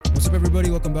up,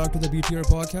 everybody? Welcome back to the BTR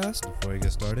podcast. Before we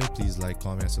get started, please like,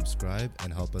 comment, and subscribe,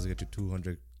 and help us get to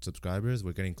 200 subscribers.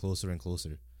 We're getting closer and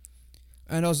closer.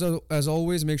 And also, as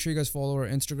always, make sure you guys follow our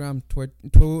Instagram,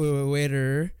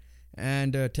 Twitter,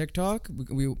 and TikTok.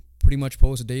 We pretty much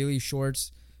post daily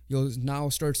shorts. You'll now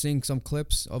start seeing some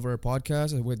clips of our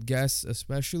podcast with guests,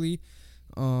 especially.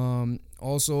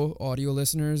 Also, audio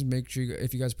listeners, make sure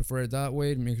if you guys prefer it that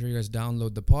way, make sure you guys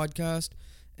download the podcast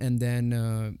and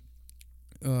then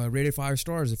rate it 5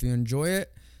 stars if you enjoy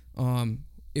it.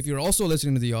 If you're also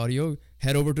listening to the audio,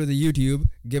 head over to the YouTube,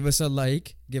 give us a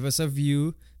like, give us a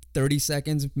view, 30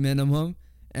 seconds minimum,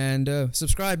 and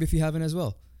subscribe if you haven't as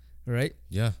well. All right?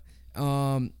 Yeah.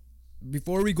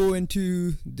 Before we go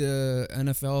into the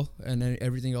NFL and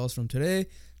everything else from today,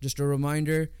 just a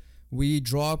reminder, we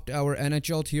dropped our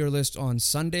NHL tier list on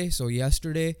Sunday, so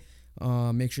yesterday.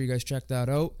 Make sure you guys check that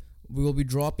out. We will be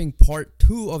dropping part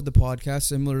 2 of the podcast,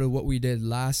 similar to what we did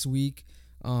last week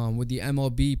with the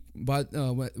MLB, with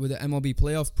the MLB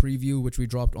playoff preview, which we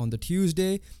dropped on the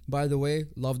Tuesday. By the way,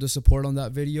 love the support on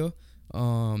that video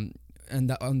and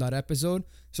on that episode.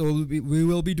 So we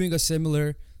will be doing a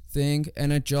similar thing.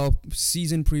 NHL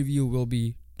season preview will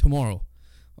be tomorrow,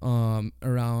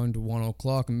 around 1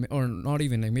 o'clock, or not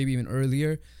even, like maybe even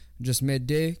earlier, just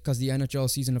midday, because the NHL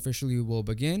season officially will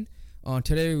begin.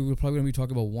 Today we're probably going to be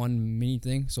talking about one mini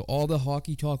thing, so all the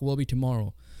hockey talk will be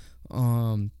tomorrow.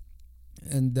 And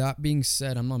that being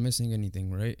said, I'm not missing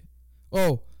anything, right?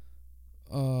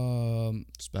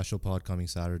 Special pod coming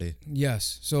Saturday.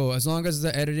 Yes. So as long as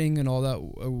the editing and all that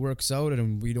works out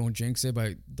and we don't jinx it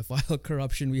by the file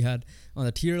corruption we had on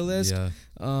the tier list,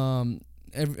 and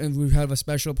we have a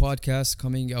special podcast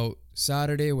coming out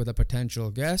Saturday with a potential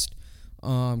guest.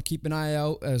 Keep an eye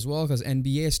out as well, because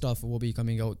NBA stuff will be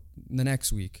coming out the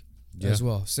next week as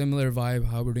well. Similar vibe,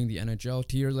 how we're doing the NHL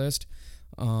tier list,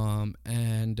 and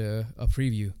a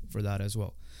preview for that as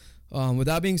well. With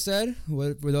that being said,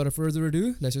 without a further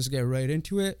ado, let's just get right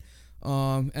into it.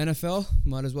 NFL,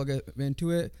 might as well get into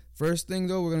it. First thing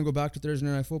though, we're going to go back to Thursday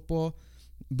Night Football.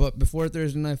 But before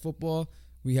Thursday Night Football,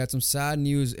 we had some sad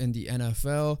news in the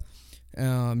NFL.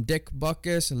 Dick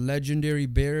Butkus, legendary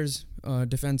Bears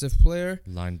defensive player,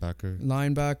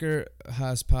 linebacker,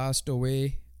 has passed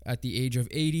away at the age of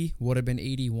 80. Would have been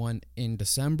 81 in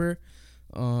December.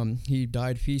 He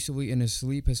died peacefully in his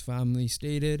sleep, his family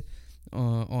stated,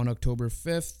 on October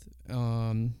 5th.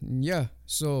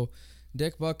 So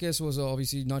Dick Butkus was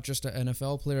obviously not just an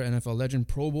NFL player, NFL legend,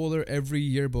 Pro Bowler every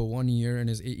year but 1 year in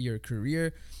his 8-year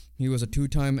career. He was a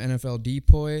 2-time NFL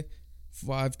DPOY,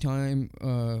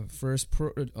 5-time first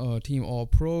team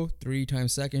All-Pro, 3-time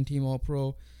second team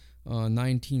All-Pro,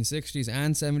 1960s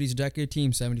and 70s decade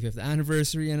team, 75th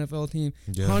anniversary NFL team,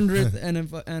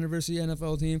 100th anniversary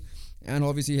NFL team, and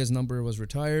obviously his number was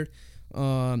retired.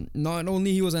 Not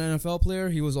only he was an NFL player,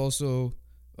 he was also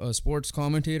a sports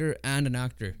commentator and an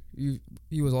actor.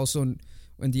 He was also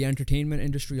in the entertainment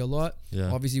industry a lot. Yeah.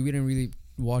 Obviously, we didn't really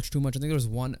watch too much. I think there was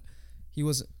one. He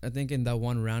was, I think, in that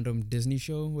one random Disney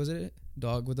show. Was it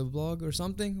Dog with a Blog or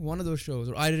something? One of those shows.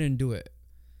 Or I Didn't Do It.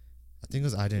 I think it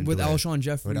was I Didn't with Do It. Alshon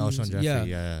Jeffrey.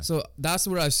 Yeah. So that's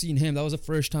where I've seen him. That was the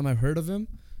first time I've heard of him.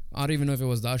 I don't even know if it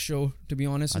was that show, to be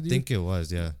honest with you. I think it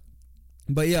was, yeah.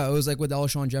 But yeah, it was like with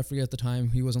Alshon Jeffrey at the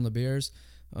time. He was on the Bears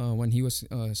when he was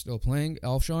still playing,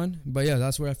 Alshon. But yeah,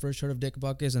 that's where I first heard of Dick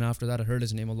Butkus, and after that I heard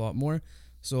his name a lot more.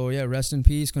 So yeah, rest in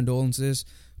peace, condolences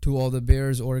to all the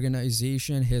Bears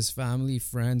organization, his family,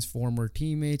 friends, former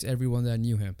teammates, everyone that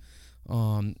knew him.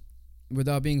 With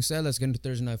that being said, let's get into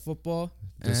Thursday Night Football.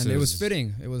 It was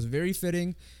fitting. It was very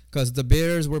fitting because the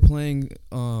Bears were playing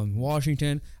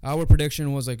Washington. Our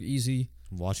prediction was like easy.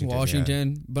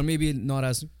 Washington, yeah. But maybe not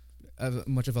as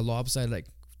much of a lopsided, like,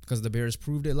 because the Bears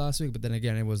proved it last week. But then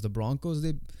again, it was the Broncos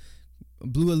they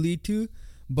blew a lead to.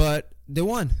 But they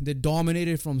won. They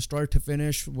dominated from start to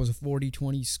finish. It was a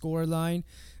 40-20 score line.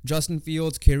 Justin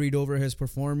Fields carried over his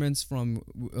performance from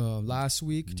last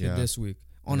week to this week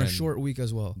on a short week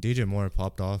as well. DJ Moore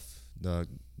popped off. I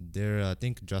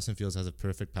think Justin Fields has a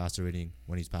perfect passer rating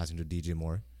when he's passing to DJ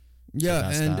Moore. Yeah,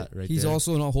 so and he's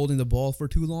also not holding the ball for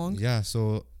too long. Yeah,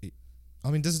 so,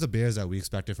 I mean, this is the Bears that we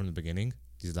expected from the beginning,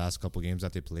 these last couple games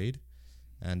that they played.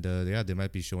 And, they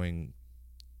might be showing...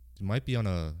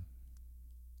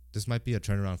 This might be a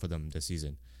turnaround for them this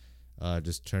season.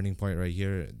 Just turning point right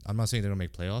here. I'm not saying they're going to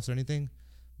make playoffs or anything,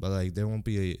 but like there won't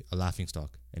be a laughing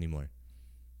stock anymore.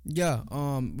 Yeah,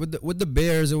 with the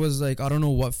Bears, it was like I don't know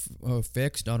what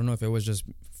fixed. I don't know if it was just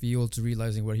Fields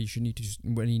realizing what he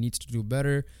needs to do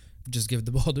better. Just give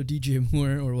the ball to DJ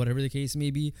Moore or whatever the case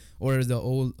may be, or the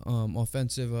old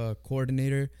offensive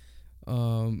coordinator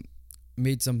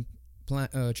made some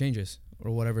changes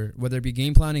or whatever, whether it be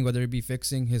game planning, whether it be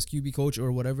fixing his QB coach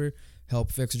or whatever,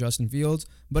 help fix Justin Fields.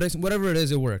 But whatever it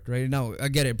is, it worked. Right now, I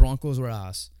get it. Broncos were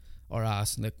ass.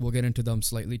 Like we'll get into them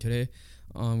slightly today,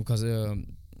 because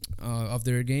of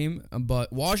their game.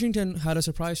 But Washington had a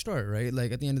surprise start. Right,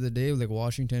 like at the end of the day, like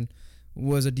Washington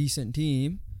was a decent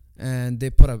team. And they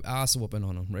put an ass whooping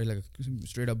on them, right? Like a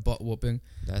straight up butt whooping.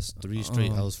 That's 3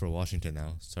 straight L's for Washington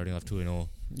now. Starting off 2-0.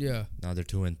 Yeah. Now they're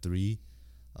 2-3.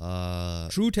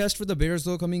 True test for the Bears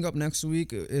though coming up next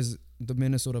week is the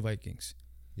Minnesota Vikings.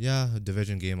 Yeah, a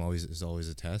division game is always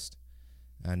a test.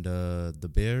 And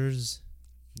the Bears,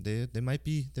 they might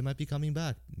be coming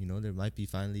back. You know, they might be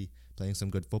finally playing some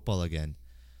good football again.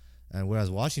 And whereas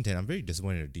Washington, I'm very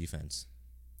disappointed in their defense.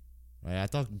 Right? I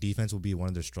thought defense would be one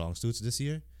of their strong suits this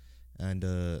year. And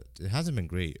it hasn't been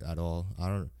great at all. I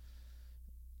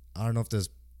don't know if this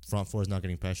front four is not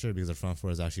getting pressure because the front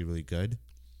four is actually really good.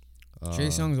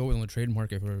 Chase Young's always on the trade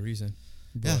market for a reason.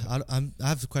 But yeah, I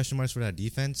have question marks for that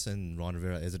defense, and Ron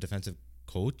Rivera is a defensive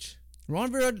coach.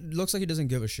 Ron Rivera looks like he doesn't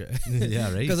give a shit. Yeah,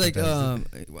 right. Because like I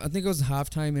think it was a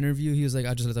halftime interview. He was like,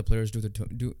 "I just let the players do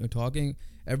the talking."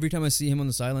 Every time I see him on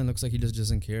the sideline, looks like he just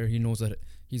doesn't care. He knows that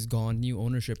he's gone. New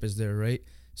ownership is there, right?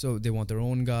 So they want their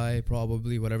own guy,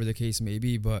 probably, whatever the case may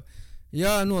be. But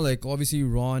yeah, I know, like obviously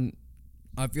Ron,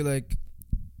 I feel like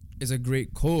is a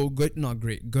great coach,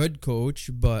 good coach.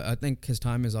 But I think his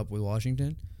time is up with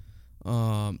Washington.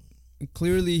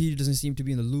 Clearly, he doesn't seem to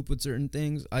be in the loop with certain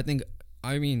things. I don't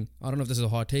know if this is a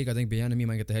hot take. I think Bieniemy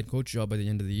might get the head coach job by the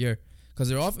end of the year because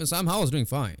their offense. Sam Howell's doing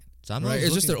fine. Right?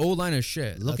 It's just their O-line is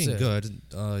shit. Looking good.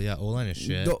 Yeah, O-line is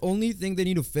shit. The only thing they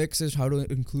need to fix is how to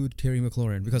include Terry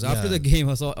McLaurin. Because after the game,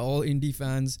 I saw all Indy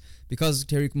fans, because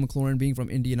Terry McLaurin being from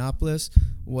Indianapolis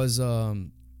was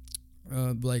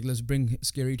like, let's bring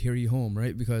Scary Terry home,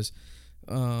 right? Because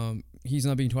he's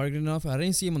not being targeted enough. I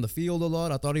didn't see him on the field a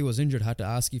lot. I thought he was injured. Had to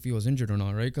ask if he was injured or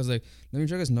not, right? Because like, let me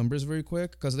check his numbers very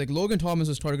quick. Because like Logan Thomas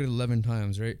was targeted 11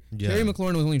 times, right? Yeah. Terry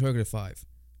McLaurin was only targeted 5.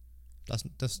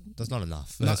 That's not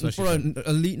enough. Not for an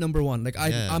elite number one. Like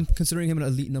I'm considering him an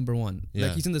elite number one. Yeah.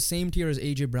 Like he's in the same tier as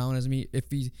AJ Brown as me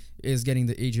if he is getting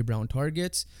the AJ Brown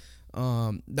targets.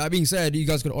 That being said, you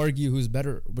guys could argue who's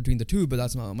better between the two, but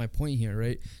that's not my point here,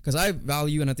 right? Because I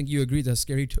value, and I think you agree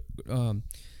that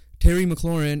Terry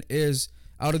McLaurin is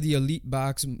out of the elite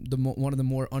backs, one of the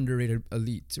more underrated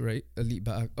elites, right?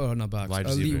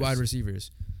 Elite wide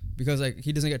receivers. Because like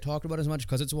he doesn't get talked about as much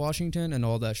because it's Washington and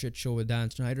all that shit show with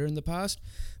Dan Snyder in the past,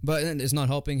 but it's not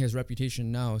helping his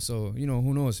reputation now. So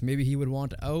who knows? Maybe he would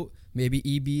want out. Maybe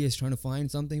EB is trying to find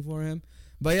something for him.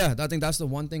 But yeah, I think that's the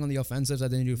one thing on the offensive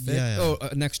that they need to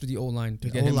fix. Next to the O-line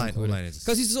to get him included.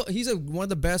 Because he's one of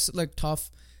the best like tough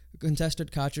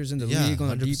contested catchers in the league on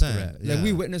a deep threat. Like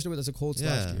we witnessed it with the Colts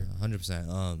last year.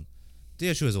 100%. The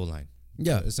issue is O-line.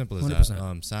 Yeah, as simple as 100%.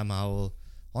 That. Sam Howell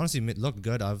honestly looked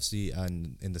good, obviously,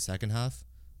 and in the second half,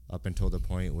 up until the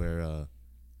point where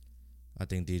I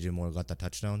think DJ Moore got the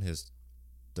touchdown, his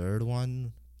third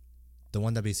one, the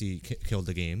one that basically killed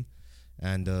the game.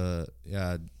 And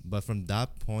but from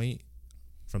that point,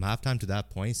 from halftime to that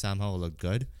point, Sam Howell looked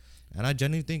good, and I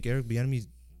genuinely think Eric Bieniemy's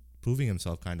proving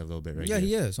himself kind of a little bit right here. Yeah,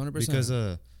 he is 100%. Because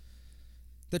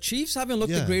the Chiefs haven't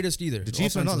looked the greatest either. The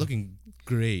Chiefs are not looking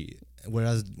great,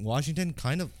 whereas Washington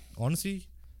kind of, honestly,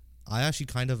 I actually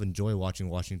kind of enjoy watching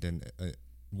Washington's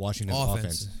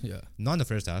offense. Yeah, not in the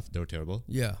first half; they were terrible.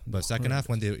 Yeah, but second half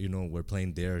when they were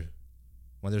playing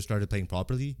when they started playing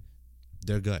properly,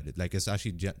 they're good. Like it's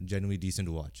actually genuinely decent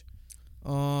to watch.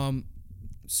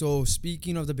 So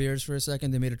speaking of the Bears for a second,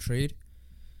 they made a trade.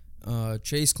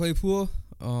 Chase Claypool,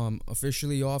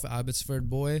 officially off Abbotsford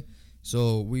boy.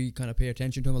 So we kind of pay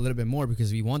attention to him a little bit more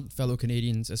because we want fellow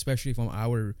Canadians, especially from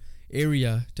our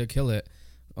area, to kill it.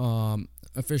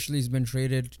 Officially he's been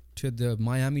traded to the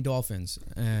Miami Dolphins,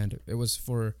 and it was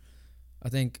for, I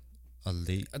think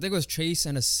it was Chase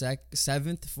and a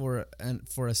seventh for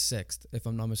a sixth, if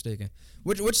I'm not mistaken.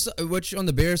 Which on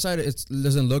the Bears side it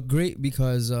doesn't look great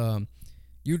because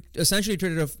you essentially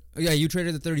traded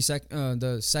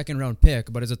the second round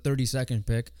pick, but it's a 32nd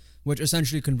pick, which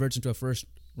essentially converts into a first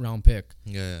round pick.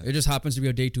 Yeah. It just happens to be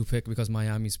a day 2 pick because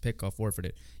Miami's pick got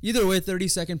forfeited. Either way,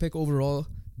 32nd pick overall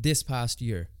this past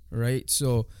year. Right,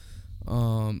 so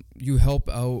you help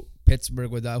out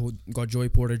Pittsburgh with that, who got Joey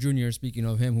Porter Jr. Speaking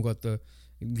of him, who got the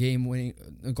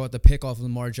got the pick off of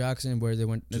Lamar Jackson, where they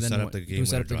went to set up the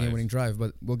game-winning drive.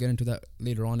 But we'll get into that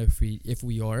later on if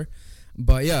we are.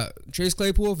 But yeah, Chase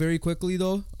Claypool very quickly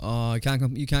though. You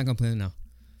can't complain now.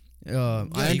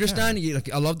 I understand.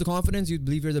 I love the confidence. You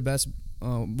believe you're the best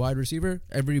wide receiver.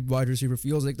 Every wide receiver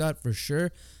feels like that for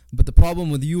sure. But the problem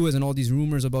with you is, and all these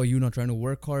rumors about you not trying to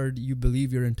work hard, you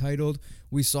believe you're entitled.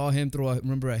 We saw him throw a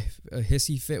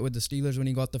hissy fit with the Steelers when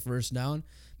he got the first down,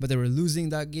 but they were losing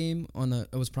that game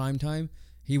it was prime time.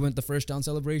 He went the first down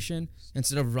celebration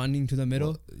instead of running to the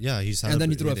middle. Well, and then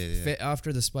he threw a fit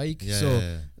after the spike.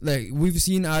 Like, we've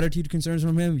seen attitude concerns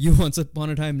from him. You once upon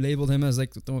a time labeled him as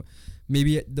like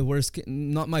maybe the worst,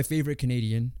 not my favorite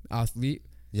Canadian athlete.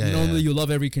 Normally you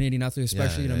love every Canadian athlete,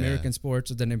 especially in American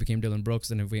sports. Then it became Dylan Brooks.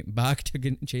 Then it went back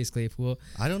to Chase Claypool.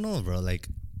 I don't know, bro. Like,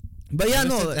 but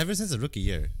ever since the rookie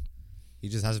year, he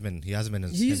just hasn't been. He hasn't been.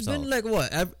 He's been like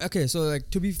what? Okay, so like,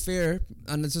 to be fair,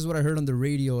 and this is what I heard on the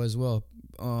radio as well.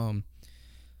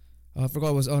 I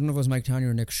forgot I don't know if it was Mike Tanya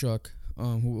or Nick Shook,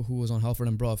 who was on Halford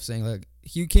and Bruff, saying like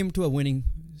he came to a winning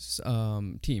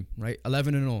team, right?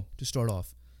 11-0 to start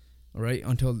off, all right,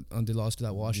 until they lost to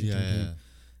that Washington team.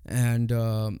 And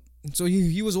so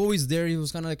he was always there. He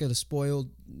was kind of like a spoiled,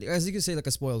 as you could say, like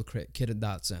a spoiled kid in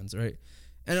that sense, right?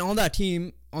 And on that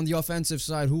team, on the offensive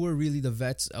side, who were really the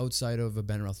vets outside of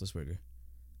Ben Roethlisberger?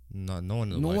 No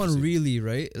one. No one really,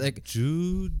 right? Like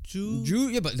Juju.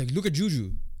 Yeah, but like look at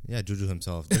Juju. Yeah, Juju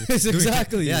himself.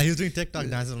 Exactly. Yeah, he was doing TikTok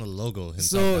dances on the logo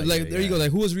himself. So like there you go.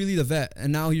 Like, who was really the vet?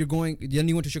 And now then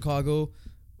you went to Chicago.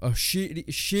 A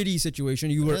shitty situation.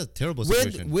 You were terrible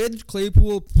situation with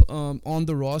Claypool on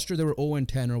the roster. They were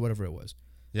 0-10 or whatever it was.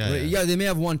 Yeah. They may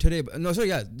have won today, but no. So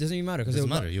yeah, it doesn't even matter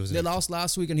because they lost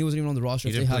last week and he wasn't even on the roster.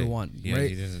 If they had won,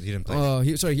 right? He didn't play.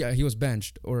 He was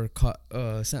benched or cut,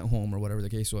 sent home or whatever the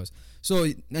case was. So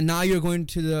and now you're going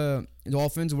to the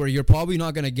Dolphins where you're probably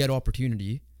not going to get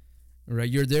opportunity, right?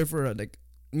 You're there for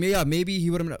maybe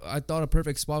he would have. I thought a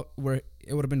perfect spot where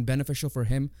it would have been beneficial for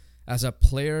him as a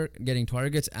player getting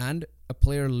targets and a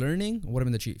player learning would have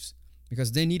been the Chiefs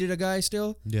because they needed a guy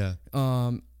still. Yeah.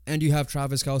 And you have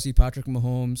Travis Kelce, Patrick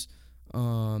Mahomes,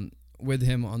 with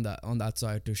him on that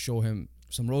side to show him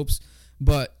some ropes.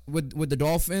 But with the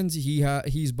Dolphins,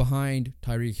 he's behind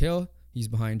Tyreek Hill. He's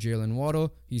behind Jalen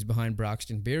Waddle. He's behind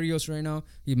Braxton Berrios right now.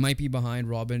 He might be behind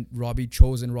Robbie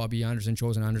Anderson.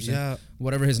 Yeah.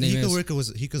 Whatever his name is.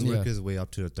 He could work his way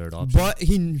up to a third option. But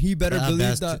he better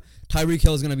believe that Tyreek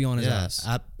Hill is going to be on his ass.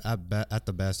 At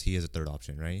the best, he is a third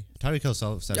option, right? Tyreek Hill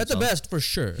said at the best, for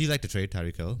sure. He liked to trade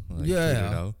Tyreek Hill.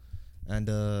 And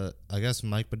I guess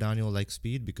Mike McDaniel likes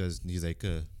speed because he's like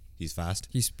he's fast.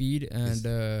 He's speed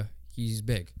and he's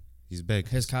big. He's big.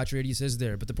 His catch radius is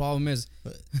there. But the problem is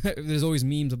there's always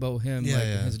memes about him.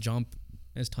 His jump,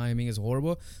 his timing is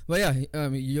horrible. But yeah,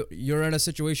 you're at a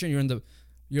situation.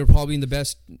 You're probably in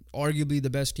arguably the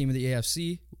best team in the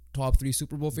AFC. Top 3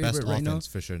 Super Bowl favorite right now.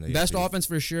 For sure. Best offense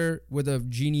for sure with a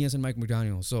genius and Mike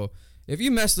McDaniel. So if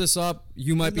you mess this up,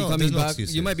 you might be coming back.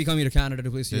 You might be coming to Canada to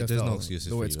play CFL. There's no excuses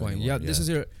the way it's going. Anymore. This is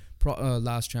your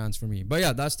last chance for me. But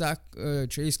yeah, that's that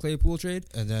Chase Claypool trade.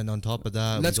 And then on top of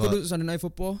that, let's go to Sunday Night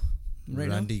Football.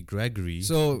 Randy Gregory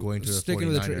going to the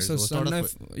 49ers.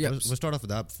 We'll start off with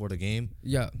that before the game.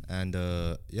 Yeah. And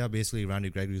basically Randy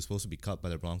Gregory was supposed to be cut by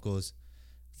the Broncos.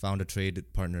 Found a trade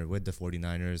partner with the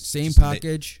 49ers. Same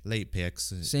package. Late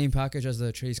picks. Same package as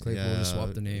the Chase Claypool. Just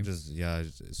swap the name.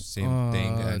 Same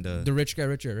thing. And the rich get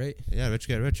richer, right? Yeah, rich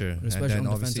get richer. Especially on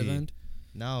the defensive end.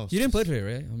 Now you didn't play today,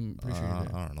 right? I'm pretty sure you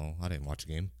did. I don't know. I didn't watch a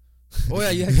game. Oh yeah,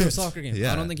 you had a soccer game.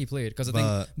 Yeah. I don't think he played because I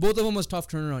think both of them was tough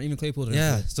turnaround. Even Claypool didn't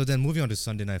play. So then moving on to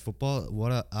Sunday Night Football,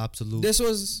 what an absolute. This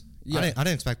was. Yeah. I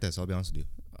didn't expect this. I'll be honest with you.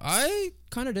 I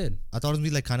kind of did. I thought it would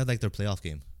be kind of like their playoff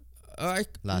game.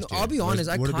 I'll be honest.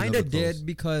 I kind of did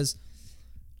because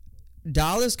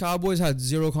Dallas Cowboys had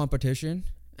zero competition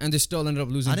and they still ended up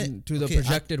losing to the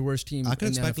projected worst team. I could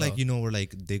expect where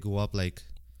they go up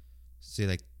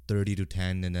say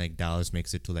 30-10 and Dallas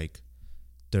makes it to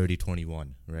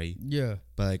 30-21, right? Yeah.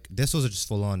 But this was just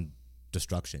full on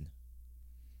destruction.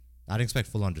 I didn't expect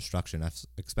full on destruction. I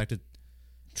expected.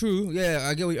 True. Yeah,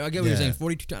 I get what you're saying.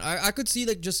 42-10. I could see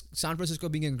just San Francisco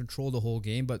being in control the whole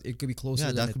game, but it could be closer.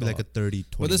 Yeah, that could be a 30-20.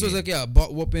 But this was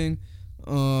butt whooping.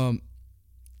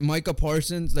 Micah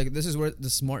Parsons, this is where the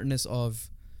smartness of.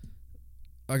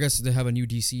 I guess they have a new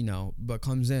DC now, but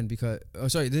comes in because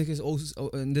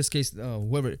in this case,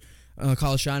 whoever.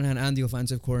 Kyle Shanahan and the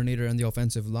offensive coordinator and the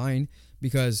offensive line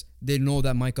because they know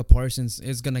that Micah Parsons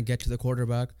is going to get to the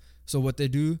quarterback. So what they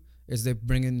do is they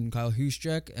bring in Kyle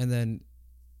Juszczyk and then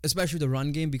especially the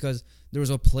run game because there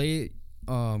was a play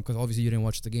because obviously you didn't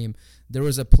watch the game. There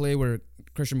was a play where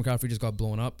Christian McCaffrey just got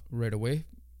blown up right away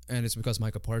and it's because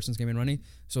Micah Parsons came in running.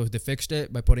 So they fixed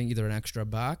it by putting either an extra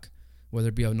back whether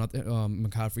it be another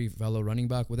McCaffrey fellow running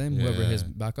back with him, whoever his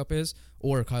backup is,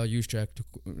 or Kyle Juszczyk to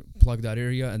plug that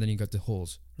area, and then you got the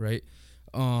holes, right?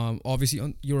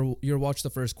 Obviously, you watched the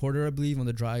first quarter, I believe, on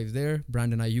the drive there.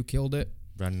 Brandon Ayuk killed it.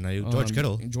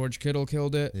 George Kittle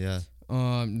killed it. Yeah.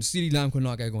 CeeDee Lamb could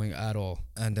not get going at all.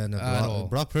 And then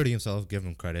Brock Purdy himself, give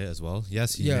him credit as well.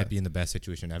 Yes, he might be in the best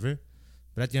situation ever.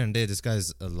 But at the end of the day, this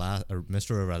guy's a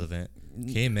Mr. Irrelevant.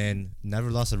 Came in,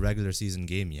 never lost a regular season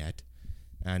game yet.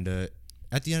 And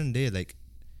at the end of the day, like,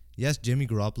 yes, Jimmy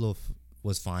Garoppolo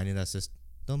was fine in that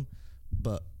system,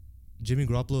 but Jimmy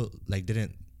Garoppolo, like,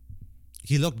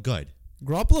 he looked good.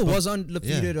 Garoppolo was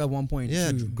undefeated at one point.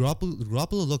 Yeah, too.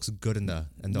 Garoppolo looks good in the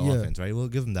offense, right? We'll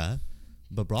give him that.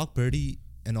 But Brock Purdy,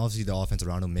 and obviously the offense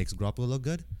around him makes Garoppolo look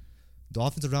good. The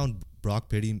offense around Brock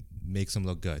Purdy makes him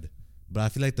look good. But I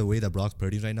feel like the way that Brock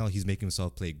Purdy is right now, he's making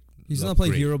himself play. He's not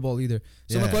playing hero ball either.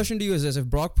 So my question to you is this: if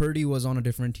Brock Purdy was on a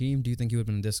different team, do you think he would have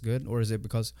been this good, or is it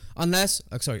because I'm gonna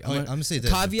say this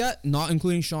caveat, not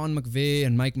including Sean McVay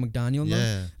and Mike McDaniel.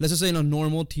 Yeah. Let's just say in a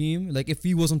normal team, like if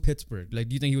he was on Pittsburgh, like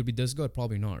do you think he would be this good?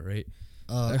 Probably not, right?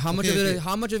 How much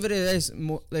of it is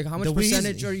like how much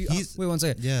percentage are you? Wait one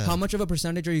second. Yeah. How much of a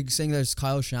percentage are you saying there's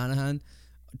Kyle Shanahan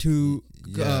to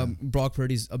Brock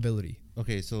Purdy's ability?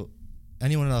 Okay, so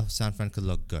anyone in San Fran could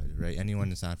look good, right? Anyone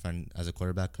in San Fran as a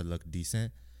quarterback could look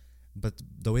decent. But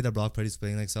the way that Brock Purdy's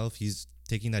playing himself, he's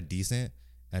taking that decent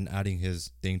and adding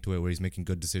his thing to it where he's making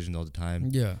good decisions all the time.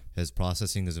 Yeah. His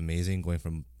processing is amazing, going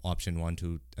from option 1,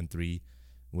 2, and 3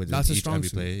 with each every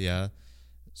play. Yeah.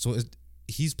 So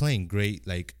he's playing great.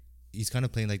 Like, he's kind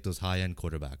of playing like those high-end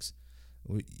quarterbacks.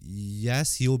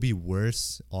 Yes, he'll be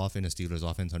worse off in a Steelers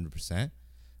offense 100%,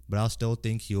 but I'll still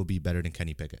think he'll be better than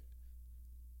Kenny Pickett.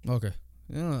 Okay.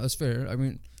 Yeah, that's fair. I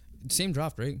mean, same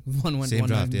draft, right? Same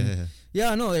draft, yeah.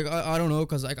 Yeah, no, like I don't know,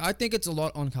 because like I think it's a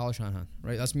lot on Kyle Shanahan,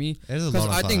 right? That's me. Because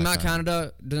I think Matt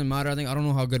Canada doesn't matter. I don't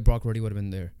know how good Brock Purdy would have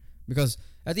been there, because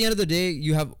at the end of the day,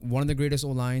 you have one of the greatest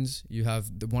O-lines, you have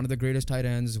one of the greatest tight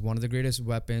ends, one of the greatest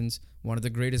weapons, one of the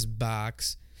greatest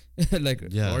backs,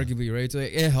 arguably, right? So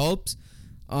it helps.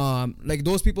 Like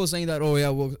those people saying that, oh yeah,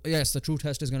 well, yes, the true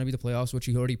test is gonna be the playoffs, which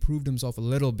he already proved himself a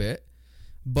little bit.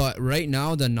 But right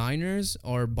now, the Niners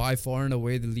are by far and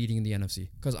away the leading in the NFC.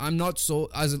 Because I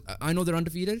know they're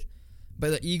undefeated, but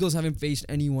the Eagles haven't faced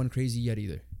anyone crazy yet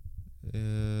either.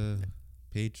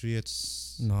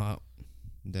 Patriots. No.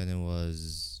 Then it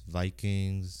was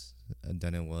Vikings. And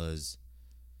then it was.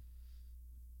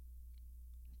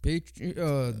 They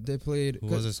played. Who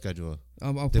was the schedule?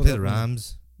 They played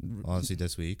Rams, honestly,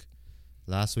 this week.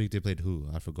 Last week they played who?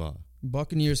 I forgot.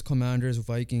 Buccaneers, Commanders,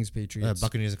 Vikings, Patriots.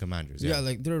 Buccaneers and Commanders. Yeah,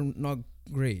 like they're not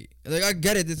great. Like I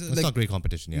get it. It's like, not great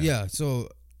competition. Yeah. Yeah. So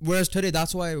whereas today,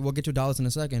 that's why we'll get to Dallas in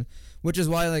a second. Which is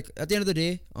why, like at the end of the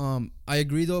day, I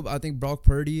agree though. I think Brock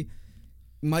Purdy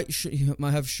might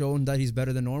have shown that he's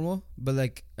better than normal. But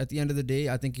like at the end of the day,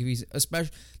 I think if he's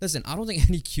listen, I don't think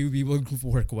any QB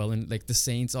will work well in like the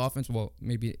Saints offense. Well,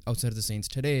 maybe outside of the Saints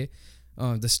today,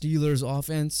 the Steelers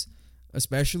offense.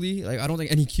 Especially, like I don't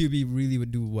think any QB really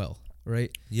would do well,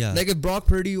 right? Yeah. Like if Brock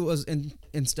Purdy was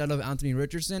instead of Anthony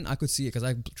Richardson, I could see it because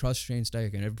I trust Shane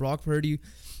Steichen. If Brock Purdy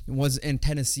was in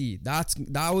Tennessee, that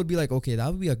would be like, okay, that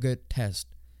would be a good test.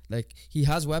 Like he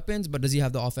has weapons, but does he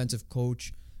have the offensive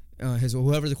coach,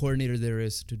 whoever the coordinator there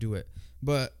is to do it?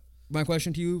 But my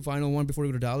question to you, final one before we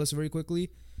go to Dallas, very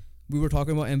quickly. We were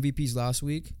talking about MVPs last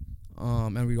week,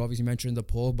 and we obviously mentioned the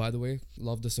poll. By the way,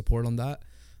 love the support on that.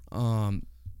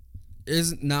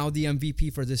 Is now the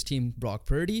MVP for this team Brock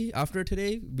Purdy after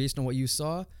today, based on what you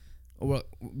saw, or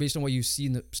based on what you see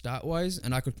in the stat-wise,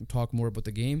 and I could talk more about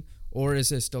the game, or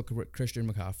is it still Christian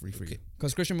McCaffrey for you?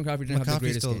 Because Christian McCaffrey didn't have the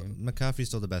greatest game. McCaffrey's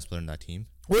still the best player in that team.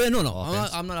 Well, no.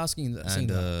 I'm not asking that.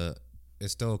 And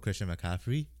it's still Christian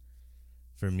McCaffrey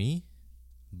for me,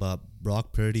 but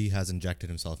Brock Purdy has injected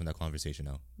himself in that conversation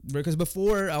now. Because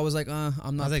before I was like,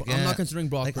 I'm not considering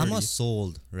Brock Purdy. I'm not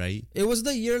sold, right? It was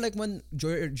the year like when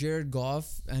Jared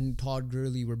Goff and Todd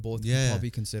Gurley were both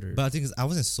probably considered. But I think I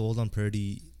wasn't sold on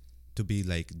Purdy to be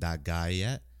like that guy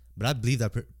yet. But I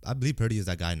believe Purdy is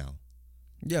that guy now.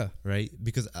 Yeah. Right?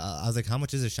 Because I was like, how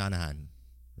much is it Shanahan?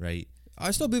 Right? I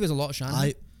still believe it's a lot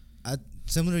Shanahan. I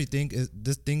similarly think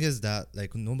this thing is that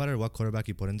like no matter what quarterback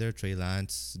you put in there, Trey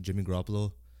Lance, Jimmy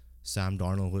Garoppolo, Sam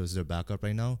Darnold, who is their backup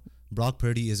right now, Brock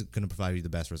Purdy is going to provide you the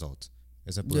best results.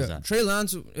 As simple as that. Trey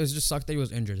Lance is just sucked that he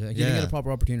was injured. Like, he didn't get a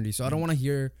proper opportunity. So I don't want to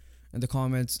hear in the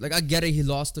comments. Like, I get it. He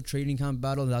lost the training camp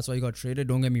battle. That's why he got traded.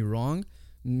 Don't get me wrong.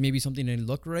 Maybe something didn't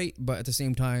look right. But at the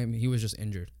same time, he was just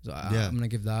injured. So I'm going to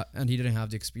give that. And he didn't have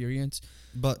the experience.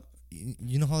 But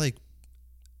you know how, like,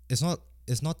 it's not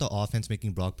the offense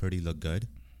making Brock Purdy look good.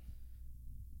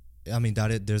 I mean,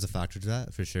 there's a factor to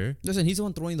that for sure. Listen, he's the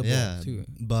one throwing the ball too.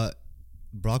 But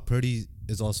Brock Purdy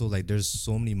is also like, there's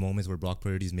so many moments where Brock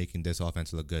Purdy's making this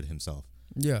offense look good himself.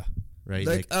 Yeah. Right?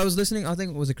 Like I was listening, I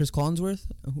think, was it Chris Collinsworth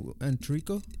and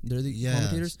Tirico? They're the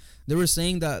commentators. They were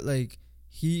saying that, like,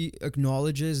 he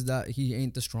acknowledges that he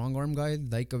ain't the strong arm guy,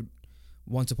 like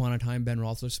once upon a time Ben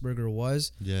Roethlisberger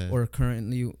was, or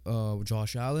currently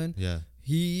Josh Allen. Yeah.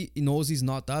 He knows he's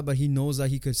not that, but he knows that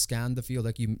he could scan the field,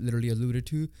 like you literally alluded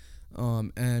to,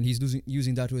 and he's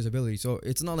using that to his ability. So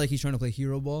it's not like he's trying to play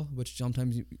hero ball, which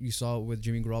sometimes you saw with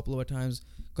Jimmy Garoppolo at times.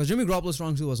 Because Jimmy Garoppolo's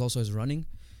strong suit was also his running.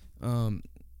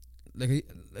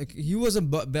 He was a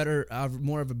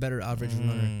more of a better average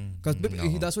runner. Because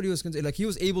that's what he was considered. Like, he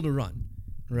was able to run,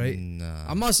 right? Nah.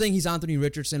 I'm not saying he's Anthony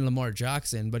Richardson, Lamar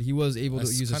Jackson, but he was able to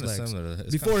use his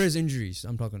legs before his injuries.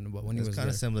 I'm talking about when he was there. It's kind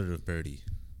of similar to Purdy,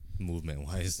 movement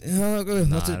wise. I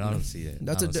don't see it.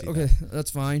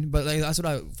 That's fine. But like, that's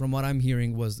from what I'm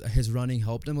hearing, was his running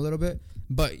helped him a little bit.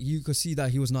 But you could see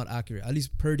that he was not accurate. At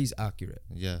least Purdy's accurate.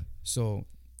 Yeah. So,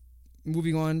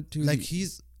 moving on to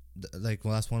he's like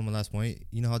one last point.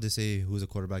 You know how they say who's a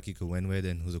quarterback you could win with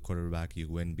and who's a quarterback you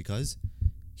win, because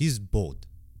he's both.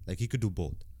 Like, he could do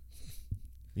both.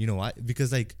 You know why?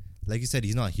 Because like you said,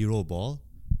 he's not hero ball,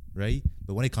 right?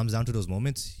 But when it comes down to those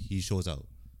moments, he shows out.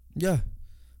 Yeah.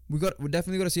 We're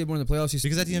definitely going to see it more in the playoffs.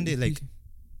 Because at the end of the day, like,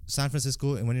 San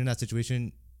Francisco, and when you're in that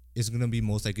situation, it's going to be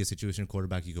most likely a situation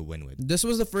quarterback you could win with. This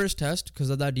was the first test because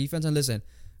of that defense. And listen,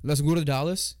 let's go to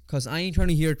Dallas, because I ain't trying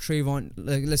to hear Trayvon.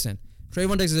 Like, listen,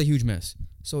 Trayvon Diggs is a huge miss.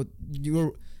 So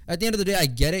at the end of the day, I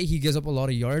get it. He gives up a lot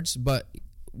of yards, but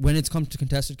when it's come to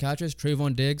contested catches,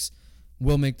 Trayvon Diggs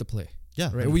will make the play. Yeah,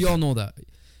 right. 100%. We all know that.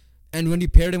 And when you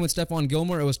paired him with Stephon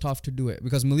Gilmore, it was tough to do it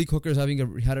because Malik Hooker's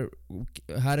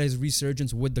had his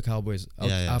resurgence with the Cowboys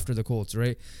after the Colts,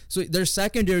 right? So their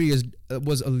secondary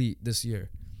was elite this year.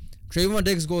 Trayvon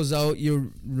Diggs goes out,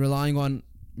 you're relying on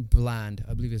Bland,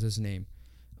 I believe is his name.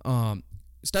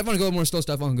 Stephon Gilmore is still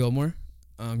Stephon Gilmore.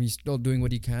 He's still doing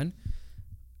what he can.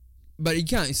 But you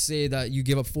can't say that you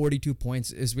give up 42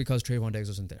 points is because Trayvon Diggs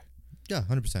wasn't there. Yeah,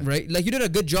 100%. Right? Like, you did a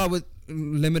good job with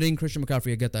limiting Christian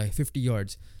McCaffrey. I get that, 50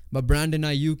 yards. But Brandon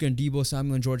Ayuk and Deebo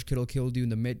Samuel and George Kittle killed you in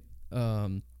the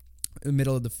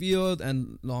middle of the field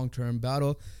and long-term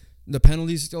battle. The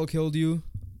penalties still killed you.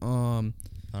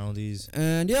 Penalties.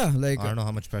 And yeah, like, I don't know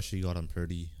how much pressure you got on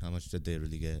Purdy. How much did they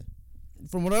really get?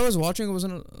 From what I was watching, it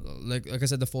wasn't like I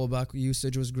said, the fullback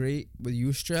usage was great with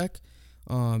Juszczyk.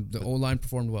 The O-line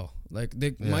performed well. Like,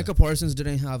 Micah Parsons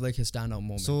didn't have like his standout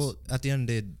moments. So at the end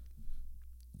of the day,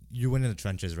 you win in the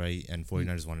trenches, right? And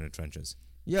 49ers won in the trenches.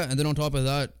 Yeah, and then on top of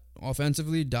that,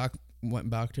 offensively, Dak went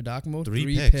back to Dak mode.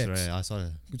 3 picks, right? I saw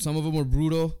that. Some of them were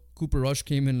brutal. Cooper Rush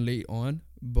came in late on,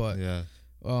 but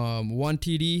 1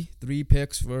 TD, 3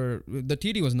 picks for the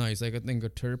TD was nice. Like, I think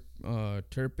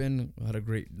Turpin had a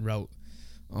great route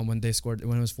when they scored,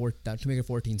 when it was to make it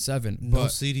 14-7. No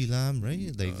CeeDee Lamb,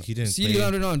 right? Like, he didn't.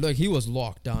 CeeDee Lamb, like, he was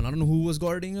locked down. I don't know who was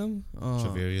guarding him.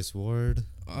 Travarius Ward.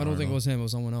 I don't think it was him. It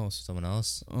was someone else.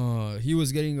 He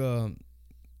was getting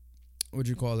what'd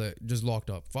you call it? Just locked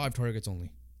up. 5 targets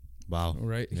only. Wow.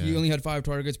 Right? Yeah. He only had 5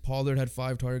 targets. Pollard had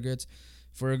 5 targets.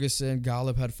 Ferguson,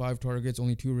 Gallup had 5 targets,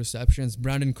 only 2 receptions.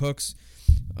 Brandon Cooks,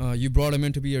 you brought him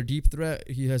in to be your deep threat.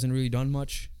 He hasn't really done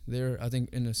much there, I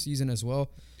think, in the season as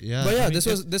well. Yeah. But yeah,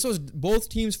 this was both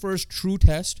teams' first true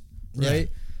test, right?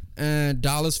 Yeah. And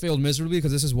Dallas failed miserably,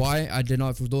 because this is why I did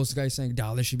not, for those guys saying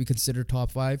Dallas should be considered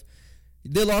top 5.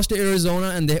 They lost to Arizona,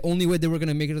 and the only way they were going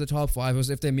to make it to the top 5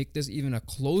 was if they make this even a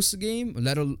close game,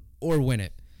 or win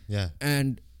it. Yeah.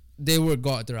 And they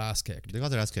got their ass kicked.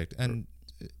 And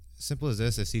simple as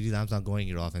this, if CeeDee Lamb's not going,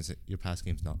 your offense, your pass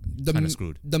game's not kind of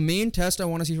screwed. The main test I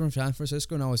want to see from San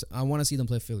Francisco now is I want to see them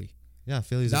play Philly. Yeah,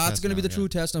 Philly's that's going to be the true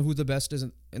test on who the best is,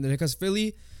 because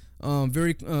Philly,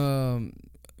 Philly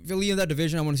in that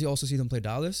division, I want to also see them play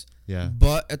Dallas. Yeah.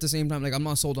 But at the same time, like, I'm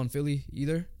not sold on Philly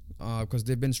either, because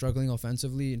they've been struggling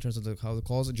offensively in terms of how the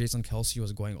calls. Jason Kelce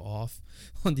was going off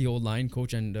on the old line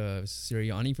coach and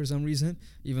Sirianni for some reason,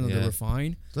 even though they were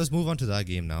fine. Let's move on to that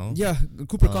game now. Yeah,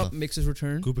 Cooper Kupp makes his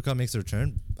return.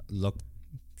 Looked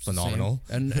phenomenal.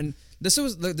 And this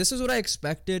is what I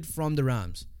expected from the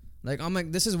Rams. Like, I'm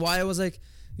like, this is why I was like,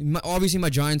 obviously my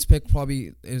Giants pick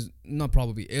is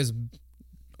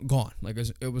gone. Like,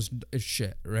 it's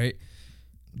shit, right?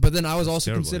 But then I was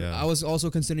also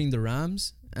considering the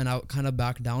Rams, and I kind of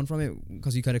backed down from it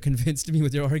because you kind of convinced me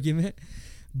with your argument.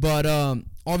 But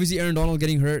obviously Aaron Donald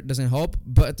getting hurt doesn't help.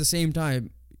 But at the same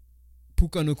time,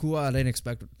 Puka Nacua, I didn't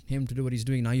expect him to do what he's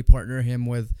doing. Now you partner him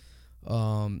with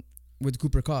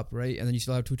Cooper Kupp, right? And then you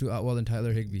still have Tutu Atwell and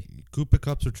Tyler Higbee. Cooper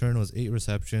Kupp's return was 8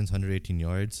 receptions, 118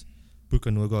 yards. Puka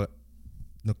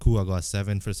Nakua got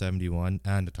 7 for 71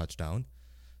 and a touchdown.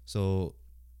 So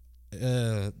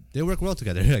they work well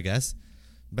together, I guess.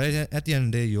 But at the end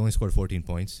of the day, you only scored 14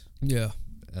 points. Yeah.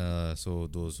 So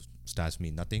those stats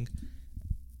mean nothing.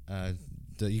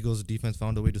 The Eagles' defense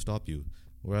found a way to stop you.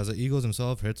 Whereas the Eagles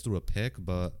themselves, Hurts threw a pick,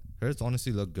 but Hurts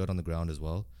honestly looked good on the ground as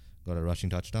well. Got a rushing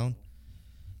touchdown.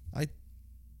 I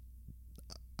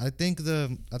think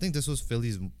this was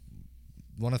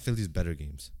one of Philly's better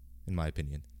games, in my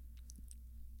opinion.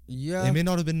 Yeah. It may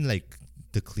not have been like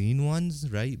the clean ones,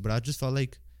 right? But I just felt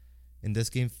like in this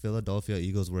game, Philadelphia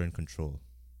Eagles were in control,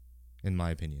 in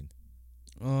my opinion.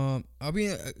 I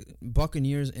mean,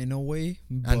 Buccaneers in a way,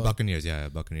 and Buccaneers,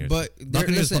 Buccaneers. But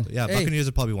Buccaneers, Buccaneers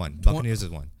are probably one. Buccaneers is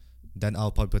one. Then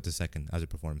I'll probably put the second as a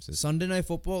performances. Sunday Night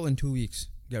Football in 2 weeks.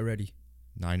 Get ready.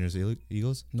 Niners,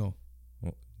 Eagles. No.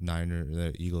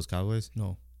 Eagles, Cowboys.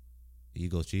 No.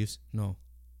 Eagles, Chiefs. No.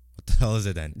 What the hell is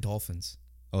it then? Dolphins.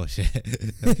 Oh shit.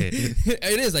 Okay.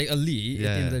 It is like elite Yeah.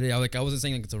 at the end of the day. I wasn't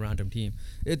saying like it's a random team.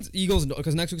 It's Eagles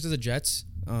because next week is the Jets.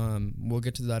 We'll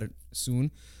get to that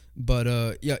soon.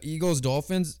 But Eagles,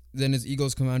 Dolphins, then it's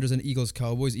Eagles, Commanders, and Eagles,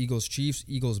 Cowboys, Eagles, Chiefs,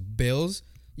 Eagles, Bills,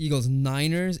 Eagles,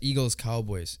 Niners, Eagles,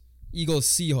 Cowboys, Eagles,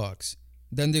 Seahawks.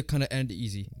 Then they kind of end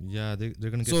easy. Yeah, they're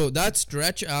gonna get. So that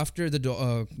stretch after the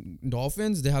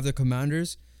Dolphins, they have the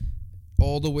Commanders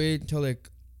all the way till like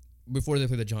before they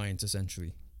play the Giants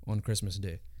essentially on Christmas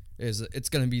Day. That's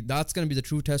gonna be the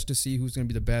true test to see who's gonna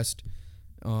be the best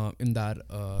in that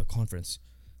conference.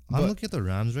 I'm looking at the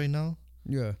Rams right now.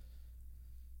 Yeah.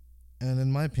 And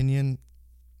in my opinion,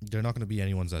 they're not going to be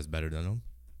anyone that's better than them.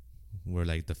 We're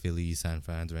like the Philly, San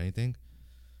Frans or anything.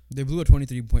 They blew a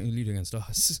 23-point lead against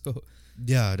us. So.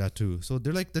 Yeah, that too. So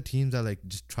they're like the teams that like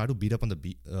just try to beat up on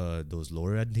those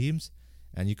lower end teams,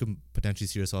 and you can potentially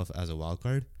see yourself as a wild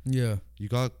card. Yeah. You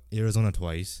got Arizona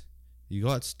twice. You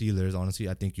got Steelers. Honestly,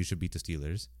 I think you should beat the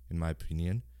Steelers, in my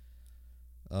opinion.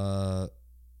 Seahawks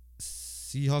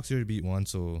you already beat one,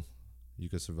 so you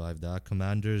could survive that.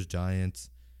 Commanders, Giants.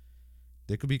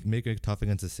 They could be making it tough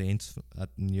against the Saints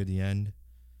near the end,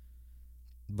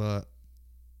 but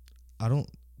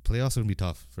playoffs are gonna be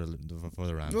tough for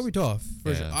the Rams. It'll be tough.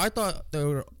 For sure. I thought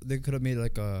they could have made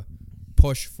like a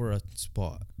push for a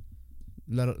spot.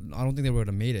 I don't think they would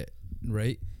have made it.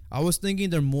 Right? I was thinking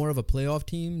they're more of a playoff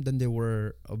team than they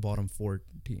were a bottom 4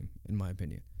 team, in my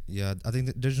opinion. Yeah, I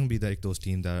think there's gonna be like those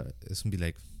teams that it's gonna be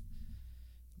like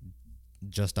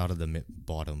just out of the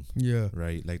bottom. Yeah.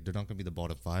 Right? Like, they're not going to be the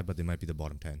bottom 5, but they might be the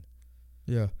bottom 10.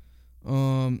 Yeah.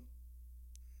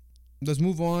 Let's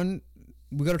move on.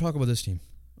 We got to talk about this team.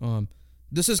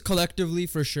 This is collectively,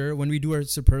 for sure, when we do our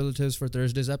superlatives for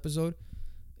Thursday's episode,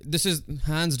 this is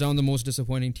hands down the most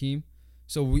disappointing team.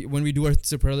 So when we do our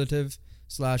superlative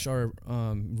 / our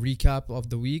recap of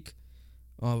the week,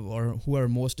 or who our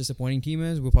most disappointing team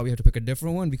is, we'll probably have to pick a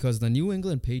different one because the New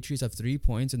England Patriots have 3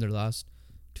 points in their last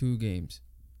 2 games.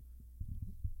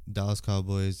 Dallas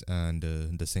Cowboys and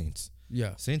the Saints.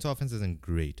 Yeah. Saints offense isn't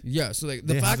great. Yeah, so like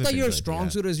the fact that your strong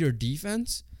suit is your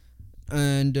defense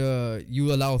and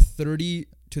you allow 34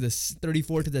 to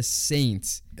the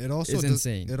Saints is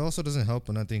insane. It also doesn't help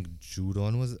when I think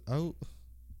Judon was out,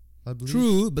 I believe.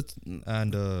 True, but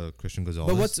and Christian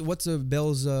Gonzalez. But what's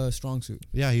Bell's strong suit?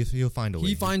 Yeah, he'll find a way.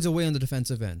 He finds a way on the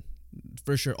defensive end.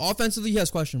 For sure. Offensively, he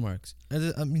has question marks.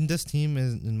 I mean, this team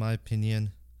is, in my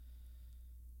opinion,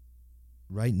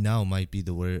 right now might be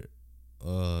the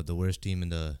worst team in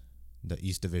the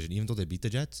East Division, even though they beat the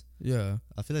Jets. Yeah.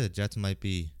 I feel like the Jets might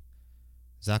be...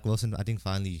 Zach Wilson, I think,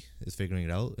 finally is figuring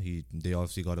it out. They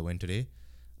obviously got a win today.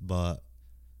 But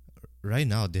right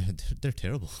now, they're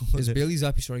terrible. Is Bailey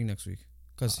Zappi starting next week?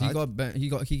 Because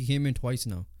he came in twice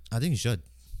now. I think he should.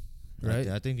 Right?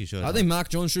 I think he should. I think Mac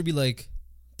Jones should be like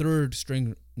 3rd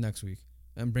string next week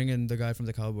and bring in the guy from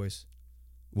the Cowboys.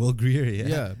 Will Greer, yeah.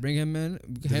 Yeah, bring him in.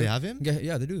 Do they have him?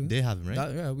 Yeah, they do. They have him,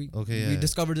 right? We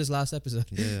discovered this last episode.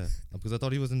 Yeah, because I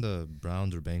thought he was in the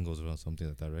Browns or Bengals or something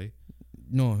like that, right?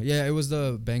 No, yeah, it was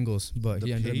the Bengals, but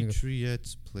the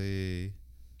Patriots play...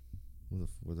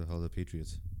 Where the hell are the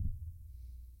Patriots?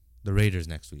 The Raiders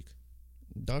next week.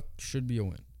 That should be a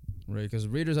win, right? Because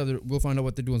Raiders we'll find out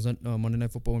what they do on Monday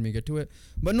Night Football when we get to it.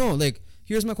 But no, like,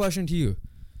 here's my question to you.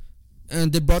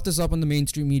 And they brought this up on the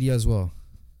mainstream media as well.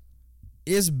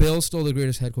 Is Bill still the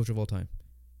greatest head coach of all time?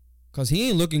 Because he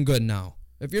ain't looking good now.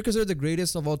 If you're considered the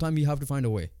greatest of all time, you have to find a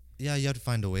way. Yeah, you have to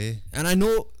find a way. And I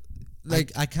know,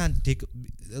 like... I can't take...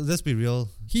 Let's be real.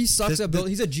 He sucks at build.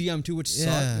 He's a GM too, which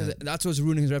sucks. That's what's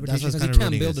ruining his reputation because he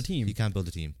can't build a team. He can't build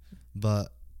a team. But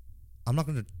I'm not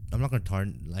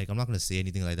gonna say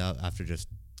anything like that after just...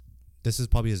 This is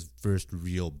probably his first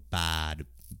real bad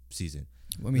season.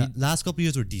 I mean, last couple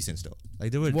years were decent still.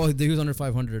 Like they were. Well, he was under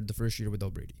 500 the first year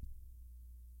without Brady.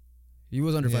 He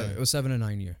was under 500. It was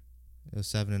 7-9 year. It was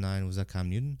 7-9. Was that Cam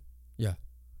Newton? Yeah.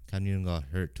 Cam Newton got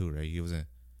hurt too, right? He wasn't.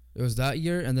 It was that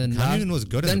year, and then Cam Newton was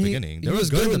good in the beginning. He was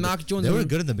good. Mac Jones. They were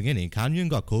good in the beginning. Cam Newton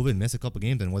got COVID, missed a couple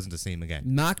games, and wasn't the same again.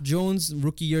 Mac Jones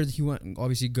rookie year, he went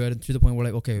obviously good to the point where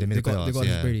like okay, they got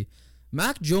Brady.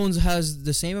 Mac Jones has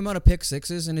the same amount of pick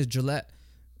sixes in his Gillette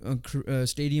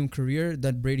Stadium career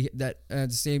that Brady that at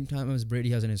the same time as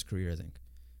Brady has in his career. I think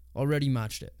already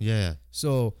matched it. Yeah.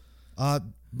 So,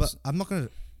 but I'm not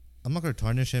gonna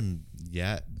tarnish him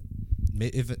yet.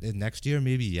 If next year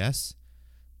maybe yes,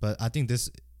 but I think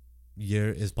this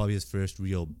year is probably his first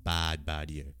real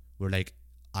bad year where like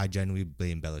I genuinely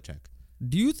blame Belichick.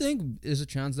 Do you think there's a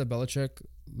chance that Belichick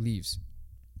leaves?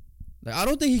 Like, I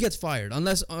don't think he gets fired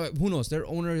unless who knows, their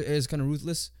owner is kind of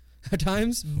ruthless at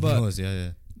times. But who knows?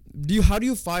 Yeah. How do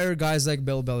you fire guys like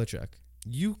Bill Belichick?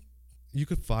 You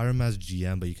could fire him as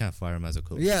GM, but you can't fire him as a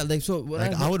coach. Yeah, like so.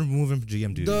 I would remove him from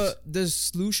GM duties. The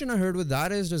solution I heard with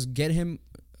that is just get him.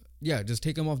 Yeah, just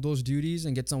take him off those duties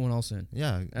and get someone else in.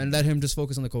 Yeah. And let him just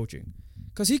focus on the coaching.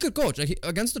 Because he could coach. Like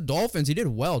against the Dolphins, he did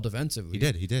well defensively.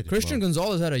 He did. Christian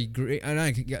Gonzalez had a great...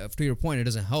 And to your point, it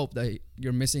doesn't help that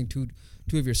you're missing two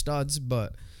of your studs.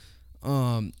 But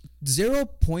 0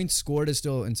 points scored is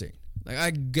still insane. Like,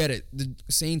 I get it. The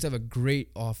Saints have a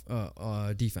great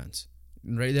defense.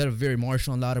 Right? They had a very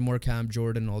Marshawn Lattimore, Cam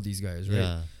Jordan, all these guys, right?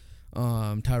 Yeah.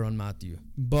 Tyrann Mathieu.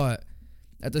 But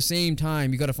at the same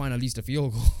time, you got to find at least a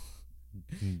field goal.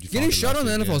 Getting shut out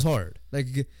in the NFL is hard. Like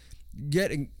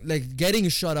getting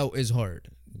shut out is hard.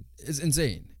 It's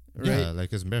insane. Right? Yeah,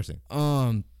 like it's embarrassing.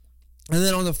 And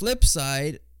then on the flip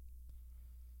side,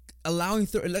 allowing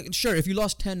sure, if you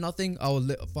lost 10-0, I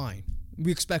would fine.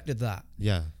 We expected that.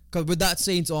 Yeah. Because with that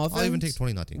Saints offense, I'll even take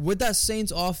 20-0. With that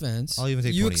Saints offense, I'll even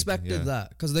take you 20, expected that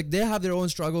because like they have their own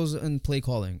struggles in play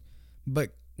calling.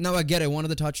 But now I get it. One of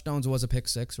the touchdowns was a pick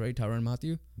six, right? Tyrann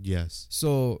Mathieu. Yes.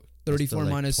 So 34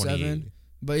 minus 7. 28.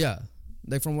 But yeah,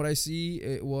 like from what I see,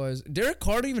 it was Derek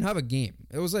Carr didn't even have a game.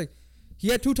 It was like he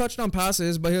had 2 touchdown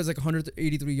passes, but he was like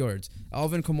 183 yards.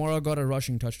 Alvin Kamara got a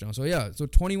rushing touchdown. So yeah, so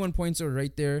 21 points are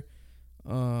right there.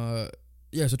 So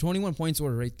 21 points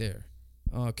were right there.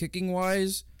 Kicking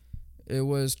wise, it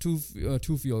was two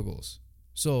field goals.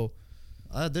 So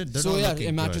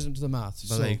it matches into the math.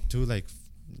 But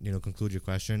to conclude your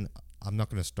question, I'm not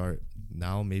gonna start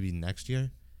now. Maybe next year,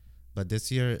 but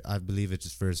this year I believe it's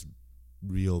his first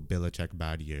real Belichick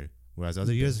bad year. Whereas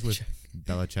other years with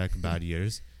Belichick bad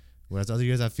years. Whereas other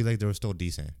years I feel like they were still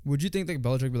decent. Would you think like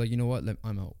Belichick would be like, you know what,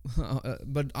 I'm out?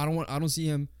 But I don't see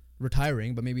him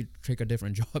retiring, but maybe take a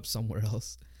different job somewhere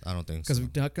else. I don't think so. Because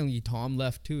technically Tom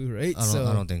left too, right?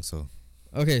 I don't think so.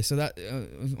 Okay, so that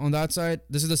on that side,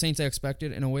 this is the Saints I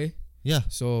expected in a way. Yeah.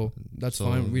 So that's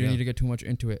fine. We don't need to get too much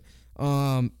into it.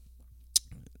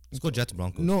 Let's go Jets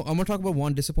Broncos. No, I'm gonna talk about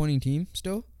one disappointing team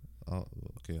still.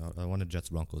 Okay. I wanted Jets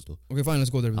Broncos though. Okay, fine. Let's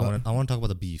go there. I want to talk about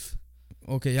the beef.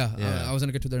 Okay, yeah. I was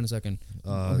gonna get to there in a second.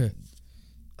 Okay.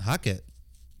 Hackett.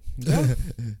 Yeah.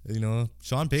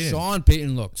 Sean Payton. Sean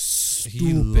Payton looks stupid.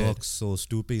 He looks so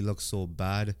stupid. He looks so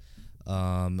bad.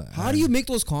 How do you make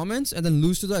those comments and then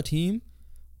lose to that team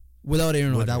without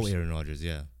Aaron Rodgers? Without Aaron Rodgers,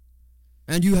 yeah.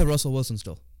 And you have Russell Wilson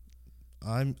still.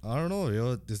 I don't know,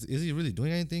 yo. Is he really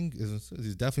doing anything?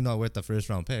 He's definitely not worth the first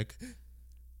round pick.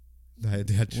 Was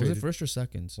it first or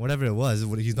second? Whatever it was,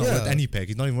 he's not worth any pick.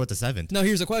 He's not even worth the 7th. Now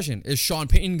here's the question: is Sean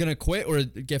Payton gonna quit or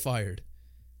get fired?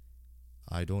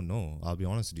 I don't know. I'll be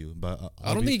honest with you, but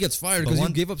I don't think he gets fired because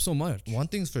he gave up so much. One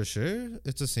thing's for sure: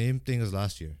 it's the same thing as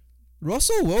last year.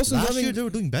 Russell Wilson. Last year they were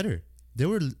doing better. They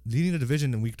were leading the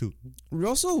division in week 2.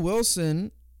 Russell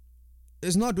Wilson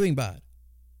is not doing bad,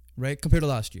 right? Compared to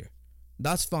last year,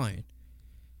 that's fine.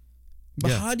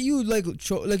 But how do you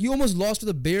you almost lost to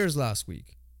the Bears last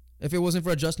week? If it wasn't for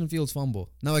a Justin Fields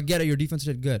fumble. Now I get it, your defense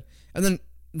did good. And then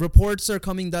reports are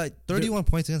coming that 31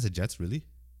 points against the Jets, really?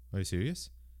 Are you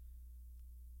serious?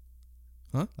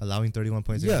 Huh? Allowing 31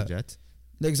 points against the Jets?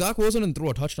 Like Zach Wilson didn't throw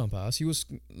a touchdown pass. He was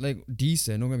like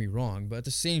decent, don't get me wrong. But at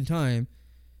the same time,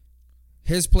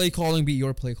 his play calling beat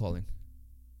your play calling.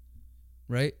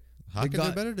 Right? Hackett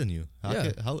did better than you.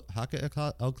 Hackett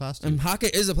outclassed you. And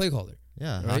Hackett is a play caller.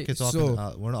 Yeah, right? Hackett's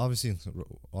we're not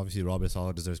obviously Robert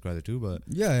Saleh deserves credit too, but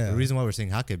the reason why we're saying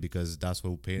Hackett because that's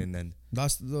what Payton and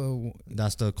that's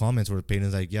the comments where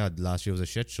Payton's like, yeah, last year was a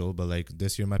shit show, but like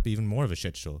this year might be even more of a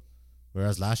shit show.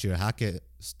 Whereas last year Hackett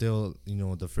still,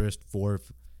 the first 4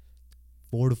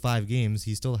 to 5 games,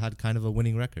 he still had kind of a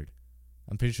winning record.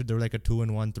 I'm pretty sure they were like a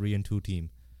 2-1, 3-2 team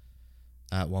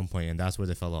at one point, and that's where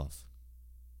they fell off.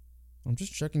 I'm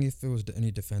just checking if it was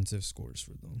any defensive scores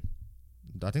for them.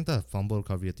 I think the fumble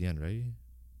recovery at the end, right?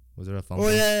 Was there a fumble? Oh,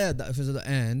 yeah. That was at the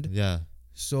end. Yeah.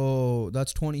 So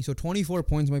that's 20. So 24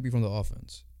 points might be from the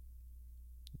offense.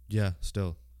 Yeah,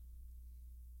 still.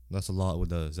 That's a lot with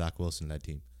the Zach Wilson-led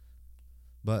team.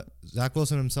 But Zach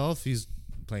Wilson himself, he's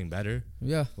playing better.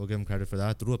 Yeah. We'll give him credit for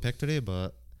that. Threw a pick today,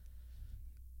 but...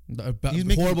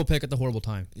 horrible pick at the horrible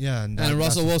time. Yeah. And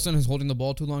Russell Wilson is holding the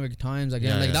ball too long at times.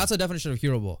 Again, that's a definition of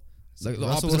hero ball. Like the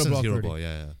Russell opposite Wilson's of hero Brock ball,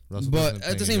 yeah. But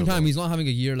at the same time, he's not having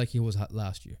a year like he was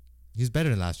last year. He's better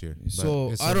than last year.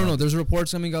 So, I don't know. There's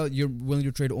reports coming out you're willing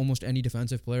to trade almost any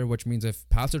defensive player, which means if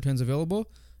Pasterton's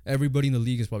available, everybody in the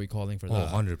league is probably calling for that.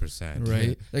 100%.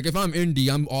 Right? Like, if I'm Indy,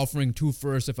 I'm offering 2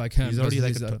 firsts if I can. He's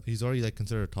already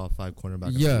considered a top 5 cornerback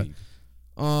in the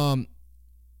league.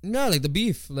 Yeah, like the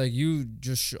beef. Like, you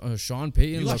just... Sean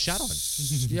Payton... You got shot on.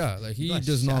 Yeah, like, he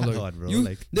does not look...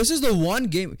 Bro, this is the one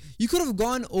game... You could have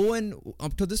gone 0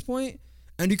 up to this point,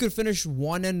 and you could finish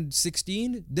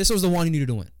 1-16. This was the one you needed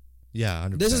to win. Yeah,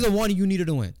 100%. This is the one you needed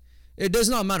to win. It does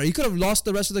not matter. You could have lost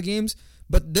the rest of the games,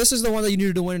 but this is the one that you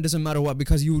needed to win. It doesn't matter what,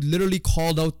 because you literally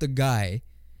called out the guy.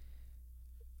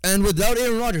 And without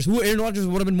Aaron Rodgers, Aaron Rodgers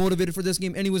would have been motivated for this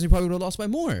game anyways, he probably would have lost by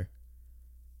more.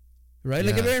 Right?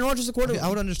 Yeah. Like, if Aaron Rodgers was a quarterback... I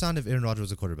would understand if Aaron Rodgers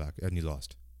was a quarterback and you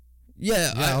lost.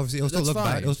 Yeah, obviously it'll still look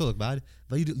bad. It'll still look bad,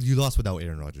 but you lost without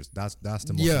Aaron Rodgers. That's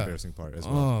the most embarrassing part as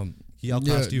well. He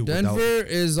outclassed you. Denver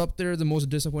is up there, the most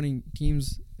disappointing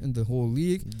teams in the whole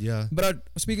league. Yeah. But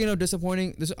speaking of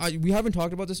disappointing, we haven't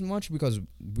talked about this much because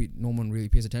no one really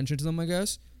pays attention to them, I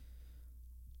guess.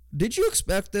 Did you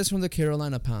expect this from the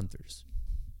Carolina Panthers?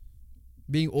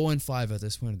 Being 0-5 at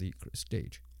this point of the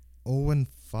stage.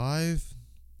 0-5?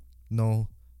 No.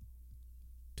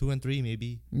 2-3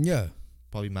 maybe. Yeah.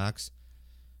 Probably max.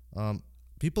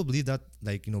 People believe that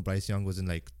Bryce Young was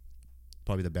in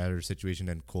probably the better situation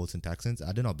than Colts and Texans.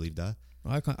 I did not believe that.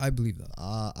 I believe that.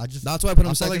 That's why I put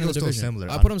him second in the division. Similar.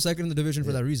 I put him second in the division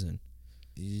for that reason.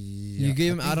 Yeah, you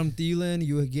gave him Adam Thielen.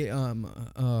 You get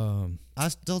I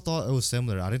still thought it was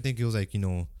similar. I didn't think it was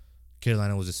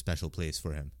Carolina was a special place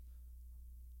for him.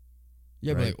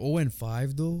 Yeah, right? But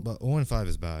 0-5 though. But 0-5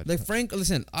 is bad.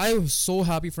 Listen, I was so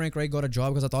happy Frank Reich got a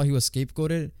job because I thought he was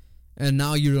scapegoated, and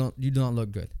now you do not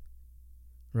look good,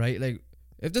 right? Like,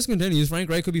 if this continues, Frank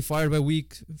Reich could be fired by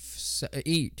week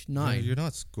 8, 9. Yeah, you're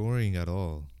not scoring at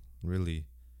all, really.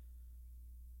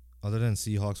 Other than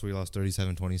Seahawks, where you lost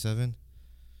 37-27.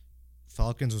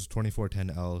 Falcons was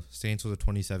 24-10 L. Saints was a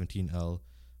 2017 L.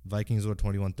 Vikings were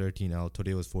 21-13 L.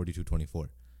 Today was 42-24.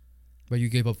 But you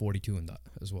gave up 42 in that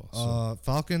as well. So.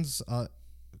 Falcons... and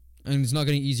it's not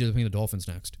getting easier to play the Dolphins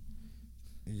next.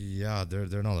 Yeah,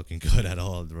 they're not looking good at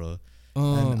all, bro.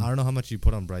 And I don't know how much you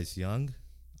put on Bryce Young.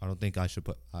 I don't think I should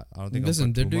put... I don't think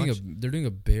listen, they're doing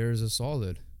a Bears a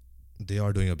solid. They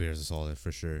are doing a Bears a solid,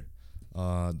 for sure.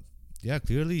 Yeah,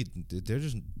 clearly,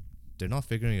 they're not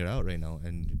figuring it out right now.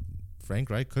 And Frank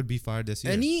Reich could be fired this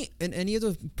year. In any of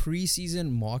the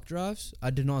preseason mock drafts, I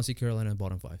did not see Carolina in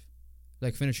bottom 5.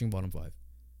 Like, finishing bottom 5.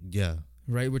 Yeah.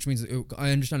 Right? Which means,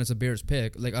 I understand it's a Bears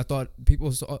pick. Like, I thought,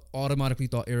 people automatically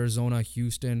thought Arizona,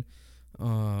 Houston,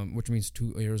 which means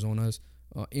 2 Arizonas,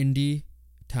 Indy,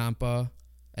 Tampa,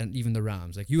 and even the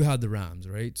Rams. Like, you had the Rams,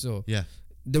 right? So, yeah.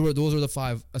 Those were the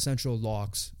 5 essential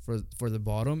locks for the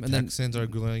bottom. And Texans are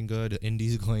going good.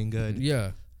 Indy's going good.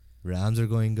 Yeah. Rams are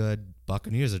going good.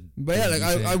 Buccaneers are... But yeah, like,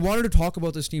 I wanted to talk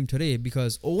about this team today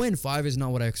because 0-5 is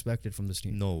not what I expected from this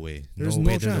team. No way. There's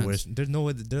no chance. There's no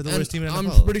way. They're the worst team in the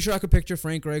NFL. I'm pretty sure I could picture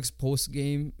Frank Reich's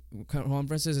post-game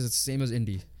conferences. It's the same as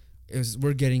Indy.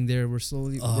 We're getting there. We're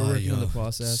working on the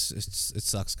process. It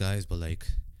sucks, guys, but I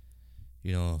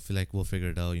feel like we'll figure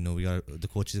it out. The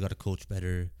coaches got to coach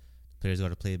better. Players got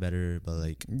to play better, but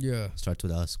starts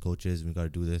with us, coaches. We got to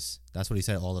do this. That's what he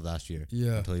said all of last year.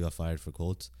 Yeah. Until he got fired for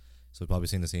Colts. So probably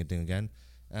saying the same thing again.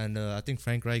 And I think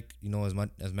Frank Reich,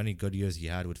 as many good years he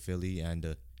had with Philly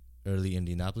and early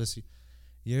Indianapolis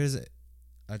years,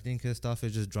 I think his stuff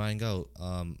is just drying out.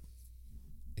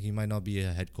 He might not be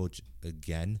a head coach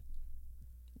again.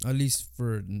 At least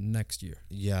for next year.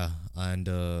 Yeah, and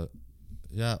OC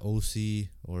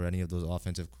or any of those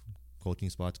offensive coaching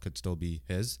spots could still be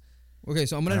his. Okay,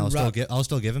 so I'll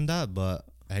still give him that, but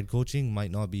head coaching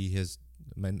might not be his.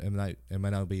 It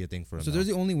might not be a thing for him. So they're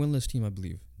the only winless team, I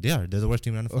believe. They're the worst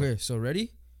team in the NFL. Okay, so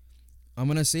ready? I'm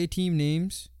gonna say team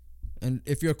names, and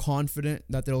if you're confident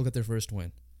that they'll get their first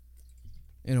win.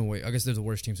 In a way, I guess they're the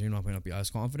worst team, so you're not gonna be as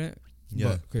confident. Yeah.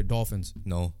 But, okay, Dolphins.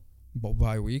 No.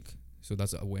 Bye week, so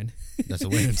that's a win. That's a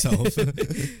win itself.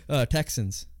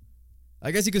 Texans.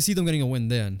 I guess you could see them getting a win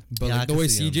then, but the way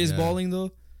CJ's balling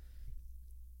though.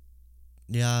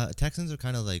 Yeah, Texans are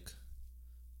kind of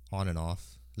on and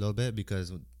off a little bit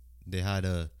because they had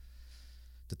the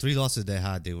 3 losses they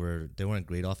had, they weren't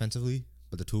great offensively,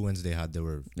 but the 2 wins they had, they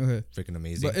were freaking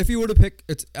amazing. But if you were to pick,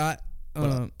 it's at.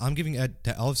 I'm giving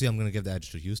obviously I'm gonna give the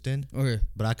edge to Houston. Okay.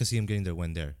 But I could see him getting their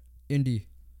win there. Indy.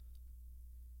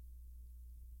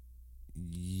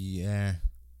 Yeah.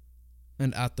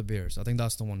 And at the Bears. I think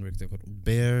that's the one week they could.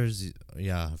 Bears,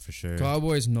 yeah, for sure.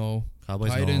 Cowboys, no.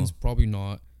 Cowboys, Titans, probably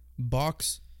not.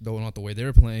 Bucks, though not the way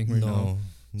they're playing right now.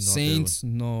 Saints,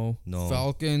 no.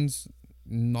 Falcons,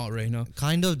 not right now.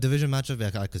 Kind of division matchup,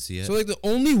 I could see it. So, like, the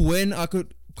only win I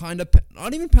could kind of,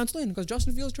 not even pencil in, because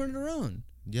Justin Fields turned it around.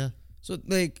 Yeah. So,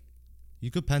 like,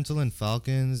 you could pencil in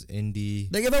Falcons, Indy.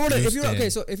 Like, if I were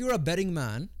to, if you're a betting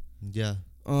man, yeah.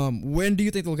 When do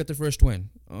you think they'll get their first win?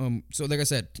 So like I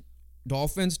said,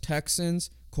 Dolphins, Texans,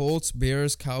 Colts,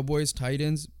 Bears, Cowboys,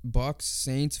 Titans, Bucks,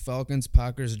 Saints, Falcons,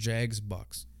 Packers, Jags,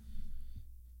 Bucks.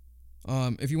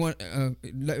 If you want,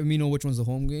 let me know which one's the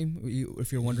home game.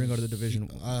 If you're wondering out of the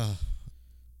division,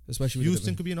 especially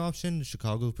Houston could be an option,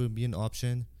 Chicago could be an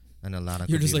option, and Atlanta.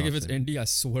 You're could just be like, an if option. it's Indy, I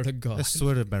swear to God. I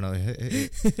swear to God,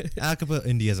 I could put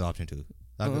Indy as an option too.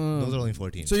 Those are only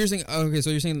 14. So you're saying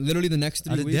So you're saying literally the next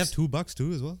 3 weeks. They have 2 Bucks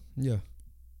too as well. Yeah.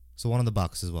 So one of the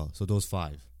Bucks as well. So those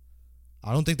 5.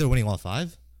 I don't think they're winning all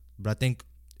 5, but I think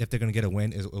if they're gonna get a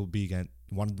win, it'll be again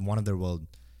one of their world.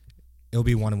 It'll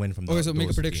be one win from. Okay, so make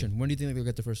a prediction. Team. When do you think they'll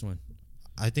get the first one?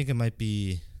 I think it might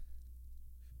be.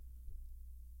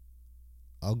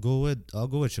 I'll go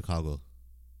with Chicago.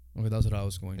 Okay, that's what I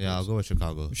was going. Yeah, I'll go with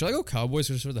Chicago. Should I go Cowboys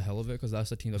just for the hell of it? Because that's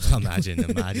the team that. imagine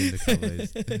the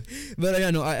Cowboys. But yeah,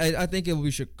 no, I think it will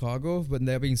be Chicago. But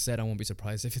that being said, I won't be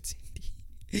surprised if it's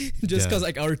Indy. Just because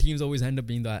like our teams always end up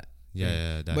being that.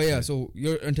 Yeah. But yeah, so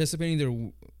you're anticipating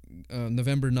their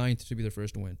November 9th to be their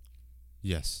first win.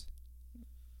 Yes.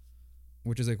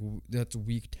 Which is like that's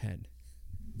week 10.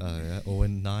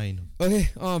 0-9. Okay,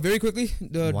 very quickly,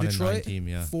 the 1-9 team,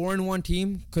 4-1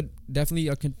 team could definitely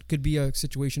could be a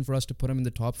situation for us to put them in the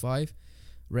top 5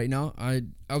 right now.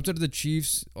 Outside of the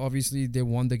Chiefs, obviously they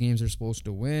won the games they're supposed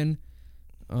to win.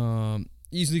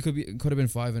 Easily could have been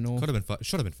 5-0.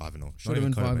 Should have been 5-0. Should have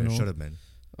been 5-0. Should have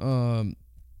been.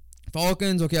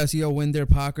 Falcons, okay, I see a win there.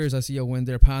 Packers, I see a win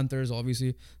there. Panthers,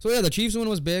 obviously. So yeah, the Chiefs win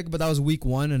was big, but that was week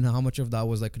 1, and how much of that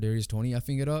was like Kadarius Toney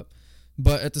effing it up?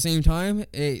 But at the same time,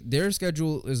 their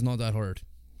schedule is not that hard.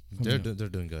 They're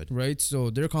doing good, right? So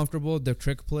they're comfortable. Their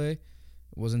trick play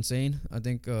was insane. I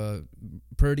think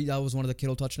Purdy, that was one of the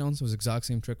Kittle touchdowns. It was exact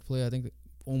same trick play. I think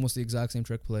almost the exact same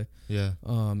trick play. Yeah.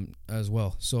 As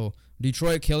well. So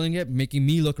Detroit killing it, making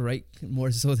me look right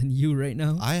more so than you right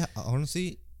now. I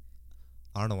honestly,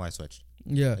 I don't know why I switched.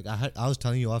 Yeah. Like I was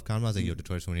telling you off camera, I was like, yo,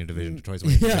 Detroit's winning division. Detroit's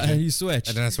winning division. Yeah, and you switched.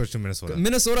 And then I switched to Minnesota.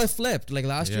 Minnesota flipped. Like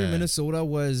last year, Minnesota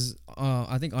was,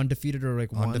 I think, undefeated or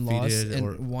like one loss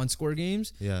in 1 score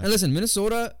games. Yeah. And listen,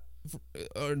 Minnesota,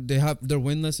 they're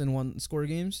winless in 1 score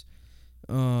games.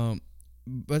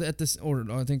 But at this, or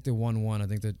I think they won 1. I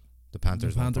think that the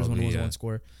Panthers one was 1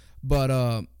 score.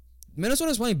 But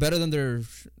Minnesota's playing better than their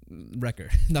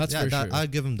record. That's for sure.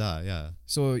 I'd give them that, yeah.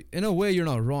 So, in a way, you're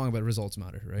not wrong, but results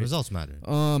matter, right? Results matter.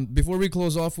 Before we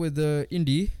close off with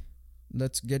Indy,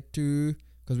 let's get to,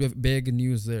 because we have big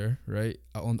news there, right?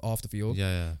 Off the field.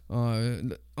 Yeah.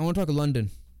 I want to talk London.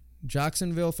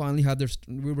 Jacksonville finally had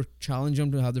we were challenging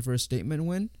them to have their first statement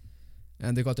win,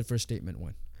 and they got their first statement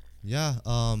win. Yeah.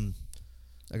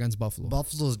 Against Buffalo.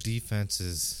 Buffalo's defense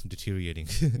is deteriorating.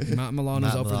 Matt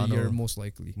Milano's out for the year, most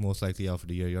likely. Most likely out for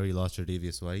the year. You already lost your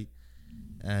Davius White.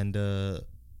 And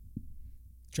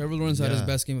Trevor Lawrence had his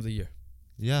best game of the year.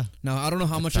 Yeah. Now, I don't know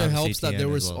how much it helps that there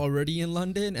was already in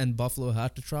London and Buffalo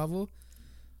had to travel.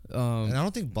 And I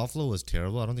don't think Buffalo was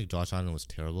terrible. I don't think Josh Allen was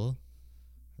terrible.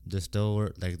 They still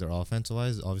were, like, their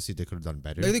offense-wise, obviously they could have done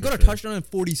better. Like, they got a touchdown in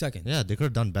 40 seconds. Yeah, they could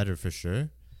have done better for sure.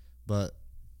 But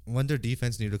when their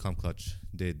defense needed to come clutch,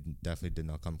 they definitely did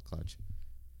not come clutch.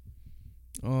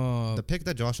 The pick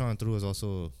that Josh Allen threw was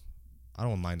also, I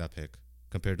don't mind that pick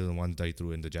compared to the ones that he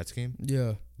threw in the Jets game.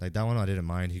 Yeah. Like, that one I didn't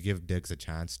mind. He gave Diggs a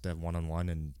chance to have one-on-one,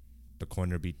 and the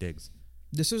corner beat Diggs.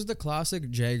 This is the classic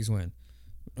Jags win.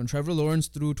 And Trevor Lawrence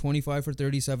threw 25 for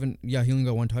 37. Yeah, he only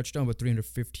got 1 touchdown, but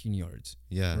 315 yards.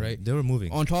 Yeah, right. They were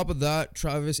moving. On top of that,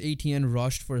 Travis Etienne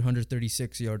rushed for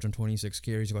 136 yards on 26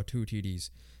 carries. He got 2 TDs.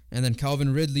 And then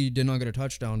Calvin Ridley did not get a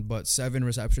touchdown, but 7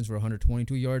 receptions for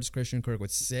 122 yards. Christian Kirk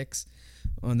with 6.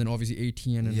 And then obviously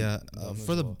Etienne. And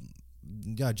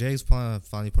Jags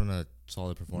finally put in a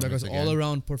solid performance. That was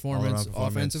all-around performance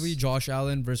offensively. Josh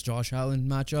Allen versus Josh Allen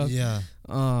matchup. Yeah.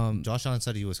 Josh Allen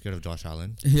said he was scared of Josh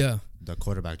Allen. Yeah. The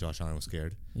quarterback, Josh Allen, was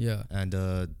scared. Yeah. And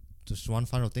just one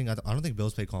final thing. I don't think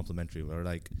Bills played complimentary. Where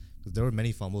like there were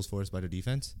many fumbles forced by the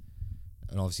defense,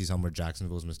 and obviously some were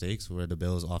Jacksonville's mistakes, where the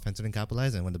Bills' offense didn't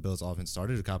capitalize, and when the Bills' offense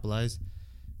started to capitalize,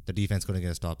 the defense couldn't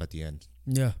get a stop at the end.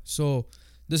 Yeah. So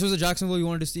this was a Jacksonville you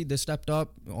wanted to see. They stepped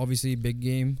up. Obviously, big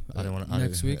game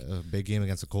next week. A big game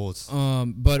against the Colts.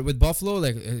 But with Buffalo,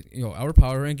 like our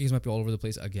power rankings might be all over the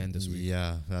place again this week.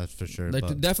 Yeah, that's for sure.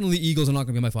 Like definitely, Eagles are not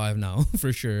gonna be my 5 now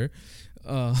for sure.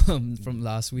 From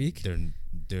last week,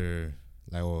 they're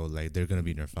they're gonna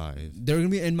be in their 5. They're gonna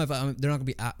be in my 5. They're not gonna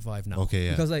be at 5 now. Okay,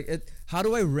 yeah. Because how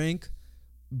do I rank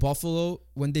Buffalo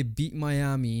when they beat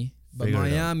Miami? But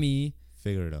Miami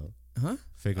figure it out. Huh?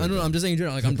 I don't know. I'm just saying in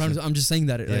general. Like I'm just saying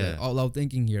that out loud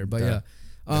thinking here. But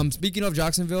speaking of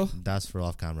Jacksonville, that's for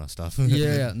off camera stuff.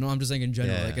 yeah. No, I'm just saying in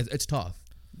general. Yeah. Like it's tough.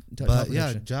 But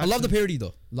yeah, I love the parody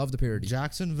though. Love the parody.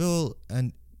 Jacksonville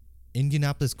and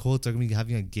Indianapolis Colts are gonna be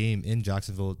having a game in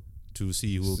Jacksonville to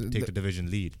see who will take the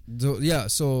division lead.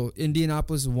 So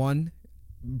Indianapolis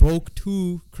broke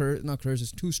 2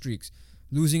 streaks,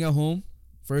 losing at home.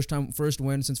 First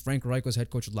win since Frank Reich was head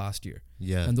coach last year.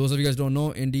 Yeah. And those of you guys don't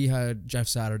know, Indy had Jeff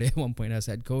Saturday at one point as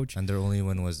head coach. And their only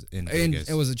win was in Vegas.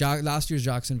 It was last year's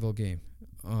Jacksonville game.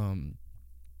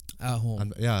 At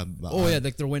home.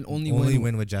 Like their only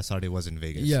win with Jeff Saturday was in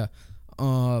Vegas. Yeah.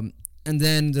 And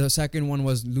then the second one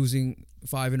was losing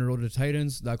 5 in a row to the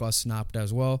Titans. That got snapped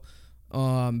as well.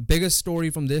 Biggest story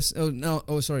from this. Before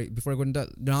I go into that,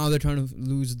 now they're trying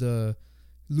to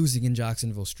losing in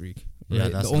Jacksonville streak. Right? Yeah,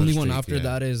 that's the only one streak, after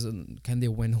that is can they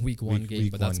win a week 1 game?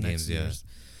 But that's next year's.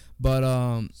 But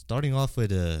starting off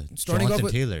with Jonathan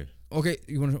Taylor. Okay,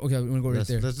 we want to go right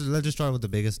there. Let's just start with the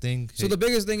biggest thing. So the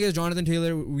biggest thing is Jonathan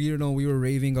Taylor. We were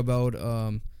raving about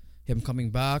him coming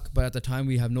back, but at the time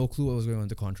we have no clue what was going on with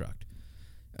the contract.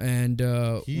 And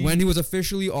when he was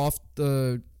officially off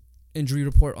the injury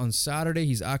report on Saturday,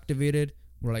 he's activated.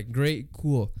 We're like, great,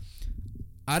 cool.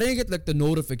 I didn't get like the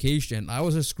notification. I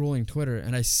was just scrolling Twitter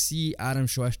and I see Adam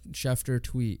Schefter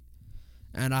tweet,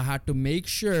 and I had to make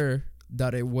sure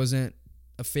that it wasn't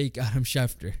a fake Adam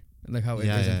Schefter, like how it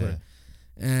is on Twitter.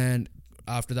 And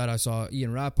after that, I saw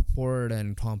Ian Rappaport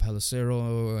and Tom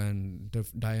Pelissero and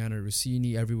Diana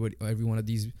Rossini. Every one of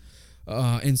these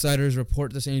insiders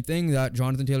report the same thing, that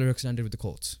Jonathan Taylor extended with the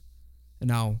Colts. And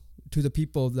now, to the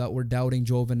people that were doubting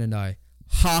Joven and I,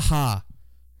 ha.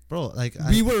 Bro,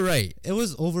 we were right. It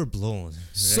was overblown. Right?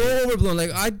 So overblown.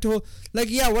 Would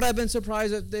I been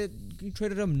surprised that they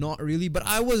traded him? Not really. But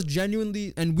I was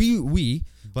genuinely, and we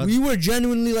were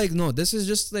genuinely like, no, this is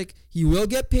just like, he will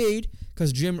get paid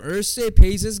because Jim Irsay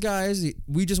pays his guys.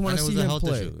 We just want to see him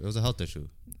play. It was a health issue,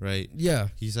 right? Yeah.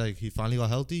 He's like, he finally got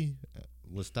healthy,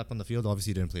 was stepped on the field. Obviously,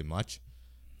 he didn't play much,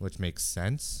 which makes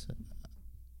sense.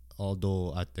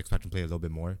 Although I'd expect him to play a little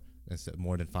bit more.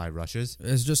 More than 5 rushes.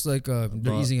 It's just like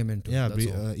they're easing him into it. Yeah,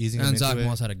 easing him into it. And Zach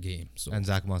Moss had a game. And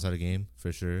Zach Moss had a game,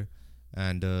 for sure.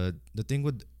 And the thing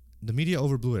with the media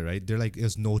overblew it, right? They're like,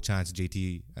 there's no chance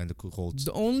JT and the Colts.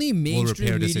 The only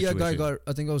mainstream media guy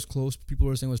I think I was close, people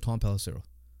were saying, was Tom Pelissero.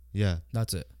 Yeah.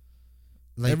 That's it.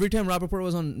 Like, every time Rappaport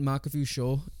was on McAfee's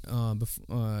show,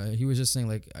 he was just saying,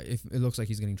 like, if it looks like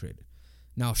he's getting traded.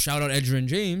 Now, shout out Edgerrin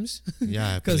James.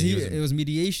 Yeah. Because it was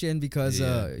mediation, because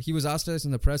he was asked us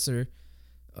in the presser,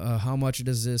 how much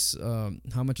is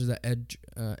the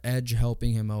edge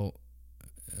helping him out,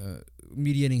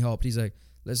 mediating help. He's like,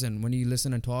 listen, when you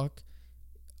listen and talk,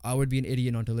 I would be an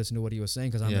idiot not to listen to what he was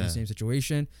saying because I'm in the same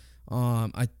situation.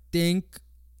 I think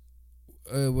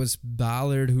it was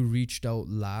Ballard who reached out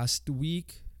last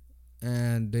week,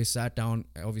 and they sat down.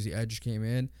 Obviously, Edge came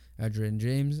in, Edgerrin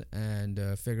James, and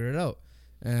figured it out.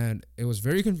 And it was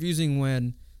very confusing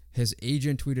when his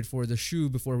agent tweeted for the shoe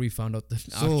before we found out the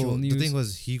actual news. The thing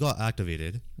was, he got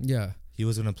activated. Yeah. He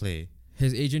was going to play.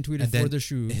 His agent tweeted for the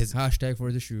shoe. Hashtag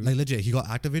for the shoe. Like, legit, he got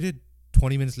activated.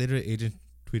 20 minutes later, agent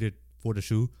tweeted for the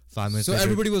shoe. 5 minutes later. So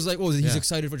everybody was like, oh, he's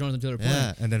excited for Jonathan Taylor playing.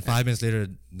 Yeah, and then 5 minutes later,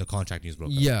 the contract news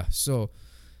broke out. Yeah, so...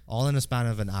 all in a span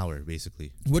of an hour,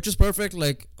 basically. Which is perfect.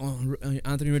 Like,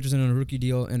 Anthony Richardson on a rookie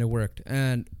deal, and it worked.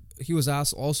 And... he was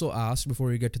also asked before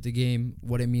we get to the game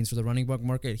what it means for the running back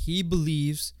market. He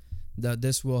believes that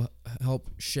this will help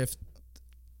shift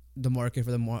the market for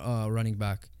the running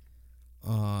back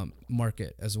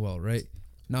market as well, right?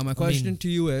 Now, my question to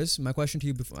you,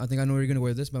 before, I think I know where you're going to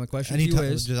go with this, but my question to you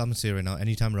is... I'm going to say right now,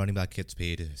 anytime running back gets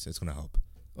paid, it's going to help.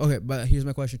 Okay, but here's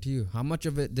my question to you. How much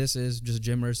of this is just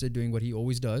Jim Irsay doing what he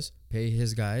always does, pay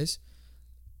his guys,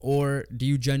 or do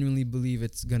you genuinely believe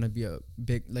it's going to be a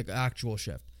big, like, actual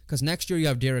shift? Because next year you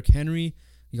have Derrick Henry,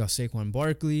 you got Saquon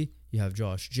Barkley, you have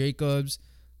Josh Jacobs,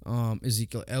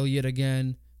 Ezekiel Elliott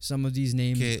again. Some of these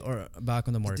names are back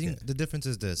on the market. The difference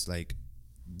is this: like,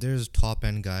 there's top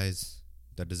end guys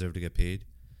that deserve to get paid,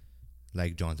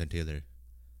 like Jonathan Taylor,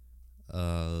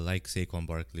 like Saquon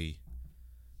Barkley.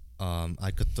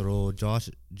 I could throw Josh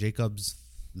Jacobs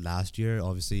last year,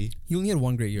 obviously. He only had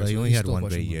one great year. But he only had one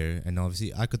great year. And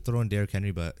obviously, I could throw in Derrick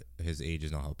Henry, but his age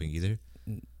is not helping either.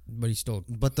 But he's still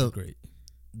great.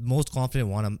 Most confident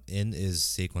one I'm in is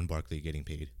Saquon Barkley getting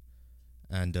paid.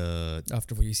 And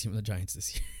after what you see from the Giants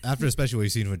this year. After especially what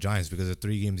you've seen with Giants, because the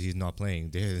 3 games he's not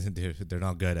playing, they're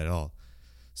not good at all.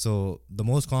 So the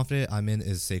most confident I'm in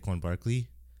is Saquon Barkley.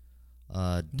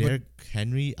 Derrick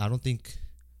Henry, I don't think...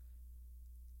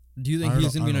 Do you think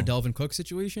he's going to be in a Dalvin Cook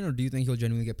situation, or do you think he'll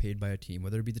genuinely get paid by a team,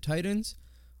 whether it be the Titans,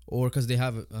 or because they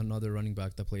have another running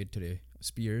back that played today,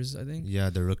 Spears, I think? Yeah,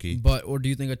 the rookie. Or do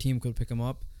you think a team could pick him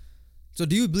up? So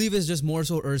do you believe it's just more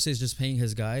so Irsay is just paying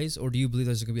his guys, or do you believe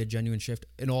there's going to be a genuine shift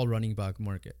in all running back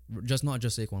market? Not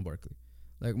just Saquon Barkley.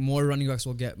 Like, more running backs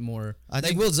will get more...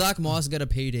 will Zach Moss get a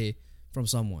payday from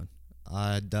someone?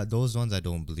 Those ones I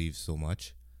don't believe so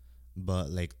much. But,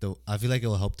 I feel like it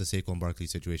will help the Saquon Barkley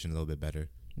situation a little bit better.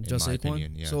 Just Saquon?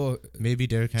 Opinion, yeah. So maybe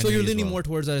Derrick Henry. So you're leaning more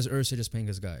towards that as Irsay just paying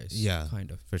his guys. Yeah.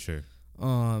 Kind of. For sure.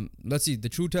 Let's see. The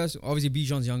true test, obviously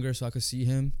Bijan's younger, so I could see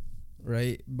him.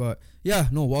 Right? But, yeah,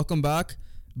 no, welcome back.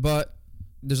 But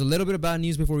there's a little bit of bad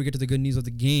news before we get to the good news of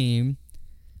the game.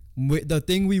 The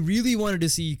thing we really wanted to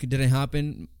see didn't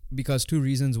happen because 2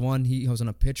 reasons. One, he was on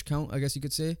a pitch count, I guess you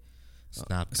could say.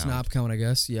 Snap count, I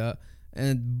guess, yeah.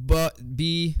 But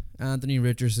B, Anthony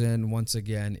Richardson once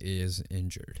again is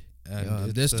injured.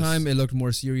 And this time it looked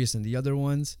more serious than the other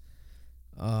ones.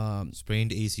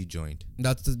 Sprained AC joint.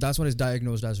 That's what it's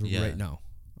diagnosed as right now.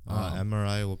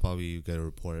 MRI will probably get a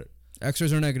report.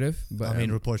 X-rays are negative, but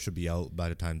reports should be out by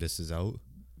the time this is out.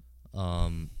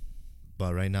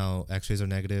 But right now X-rays are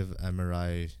negative.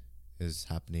 MRI is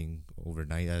happening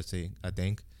overnight, I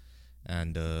think,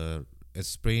 and it's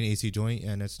sprained AC joint,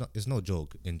 and it's no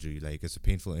joke injury. Like, it's a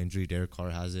painful injury. Derek Carr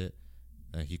has it.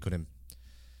 He couldn't.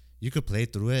 You could play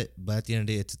through it, but at the end of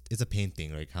the day, it's a pain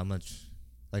thing. Like, how much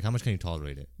can you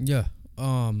tolerate it? Yeah.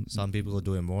 Some people will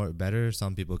do it better.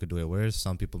 Some people could do it worse.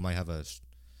 Some people might have a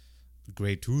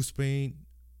grade 2 sprain,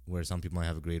 where some people might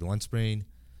have a grade 1 sprain.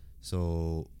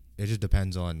 So it just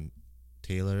depends on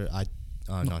Taylor.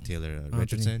 Not Taylor.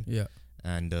 Richardson. Yeah.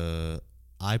 And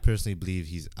I personally believe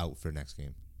he's out for next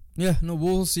game. Yeah. No,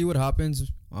 we'll see what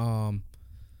happens. Yeah,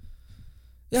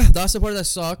 that's the part that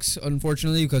sucks,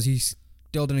 unfortunately, because he's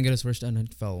still didn't get his first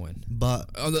NFL win, but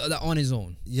on his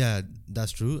own. Yeah,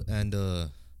 that's true, and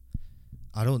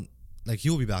I don't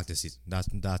he'll be back this season. That's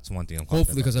one thing I'm confident.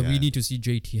 Hopefully, because we need to see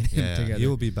JT and him together. He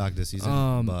will be back this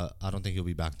season, but I don't think he'll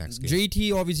be back next game.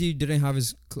 JT obviously didn't have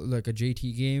his a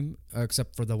JT game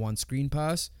except for the one screen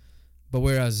pass, but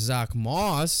whereas Zach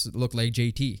Moss looked like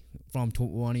JT from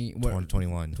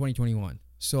 2021.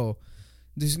 So.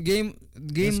 This game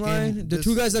line, the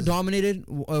 2 guys that dominated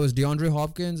was DeAndre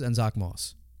Hopkins and Zach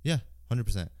Moss. Yeah,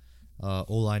 100%.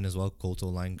 O-line as well, Colts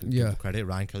O-line. Yeah. Credit.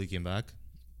 Ryan Kelly came back.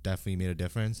 Definitely made a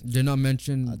difference. Did not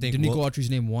mention Nico Autry's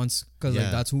name once because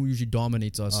that's who usually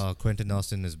dominates us. Quentin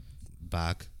Nelson is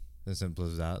back. As simple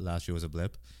as that. Last year was a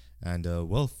blip. And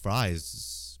Will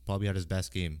Fries probably had his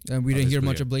best game. And we didn't hear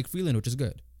much of Blake Freeland, which is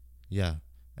good. Yeah.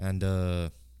 And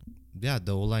the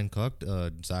O-line cooked.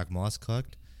 Zach Moss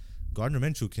cooked. Gardner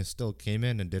Minshew still came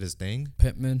in and did his thing.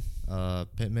 Pittman.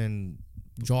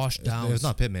 Josh Downs. It's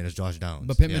not Pittman, it's Josh Downs.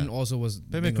 But Pittman also was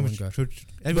Pittman.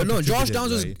 But no, Josh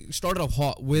Downs started off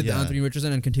hot with Anthony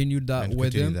Richardson and continued that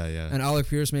with him. And Alec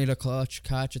Pierce made a clutch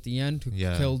catch at the end to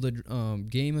kill the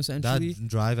game, essentially. That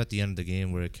drive at the end of the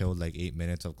game where it killed 8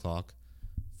 minutes of clock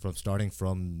starting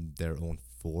from their own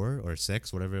 4 or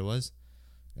 6, whatever it was.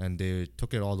 And they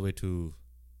took it all the way to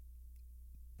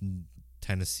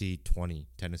Tennessee 20.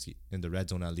 Tennessee in the red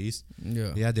zone at least.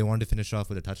 Yeah, they wanted to finish off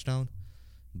with a touchdown,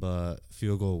 but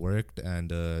field goal worked,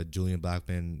 and Julian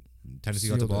Blackmon, Tennessee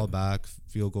got the ball back.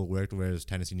 Field goal worked, whereas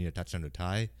Tennessee needed a touchdown to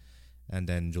tie, and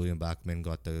then Julian Blackmon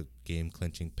got the game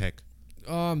clinching pick.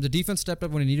 The defense stepped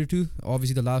up when it needed to.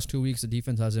 Obviously, the last 2 weeks the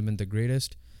defense hasn't been the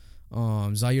greatest.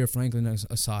 Zaire Franklin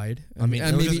aside.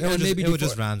 It was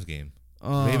just Rams game.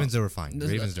 Ravens, they were fine.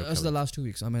 That's the last 2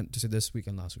 weeks. I meant to say this week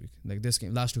and last week. This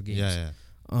game, last 2 games. Yeah.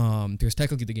 Because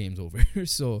technically the game's over.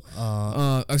 So,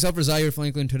 except for Zaire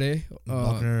Franklin today.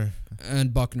 Buckner,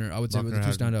 I would say, were the 2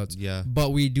 standouts. Yeah.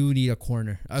 But we do need a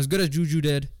corner. As good as Juju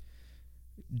did,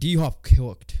 D-Hop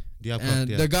cooked.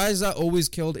 The guys that always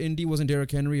killed Indy wasn't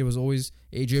Derrick Henry. It was always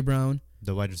A.J. Brown.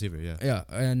 The wide receiver, yeah. Yeah,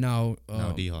 and now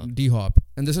D-Hop. D-Hop.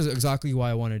 And this is exactly why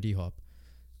I wanted D-Hop.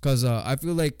 Because I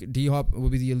feel like D-Hop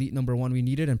would be the elite number 1 we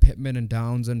needed, and Pittman and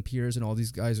Downs and Pierce and all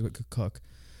these guys could cook.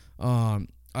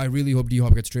 I really hope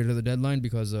D-Hop gets traded at the deadline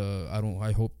because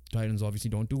I hope Titans obviously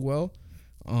don't do well.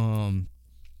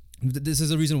 This is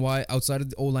the reason why outside of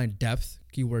the O-line depth,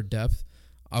 keyword depth,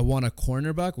 I want a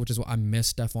cornerback, which is what I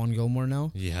miss Stephon Gilmore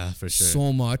now. Yeah, for sure.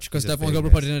 So much because Stephon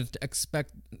Gilmore probably didn't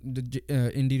expect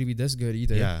the Indy to be this good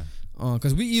either. Yeah.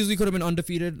 Because we easily could have been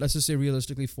undefeated. Let's just say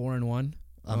realistically 4-1.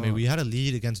 I mean, we had a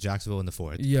lead against Jacksonville in the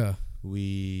fourth. Yeah.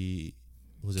 We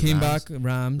came back.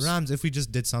 Rams. If we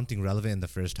just did something relevant in the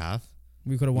first half,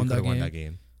 we could have won that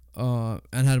game.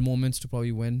 And had moments to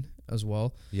probably win as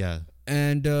well. Yeah.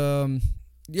 And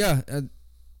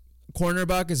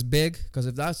cornerback is big because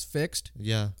if that's fixed,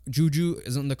 Juju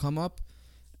is on the come up,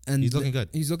 and he's looking good.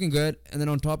 He's looking good, and then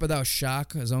on top of that,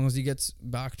 Shaq, as long as he gets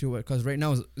back to it, because right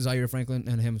now Zaire Franklin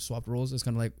and him swapped roles. It's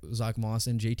kind of like Zach Moss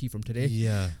and JT from today.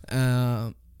 Yeah.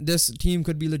 This team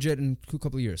could be legit in a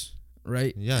couple of years,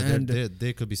 right? Yeah, and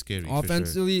they could be scary.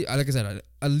 Offensively, like I said,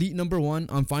 elite number one.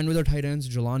 I'm fine with our tight ends.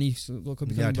 Jelani could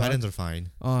be coming back. Tight ends are fine.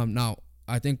 Now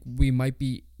I think we might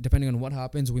be, depending on what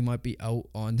happens, we might be out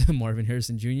on Marvin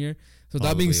Harrison Jr. So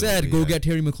that being said, go get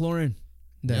Terry McLaurin.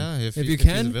 Then. Yeah, if you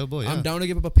can, I'm down to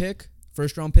give up a pick,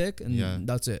 first round pick, and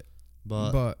that's it.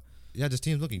 But yeah, this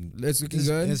team's looking good.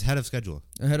 It's ahead of schedule.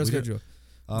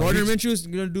 Gardner Minshew is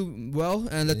gonna do well,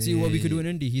 and let's see what we could do in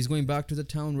Indy. He's going back to the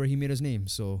town where he made his name.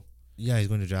 So yeah, he's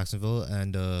going to Jacksonville,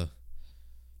 and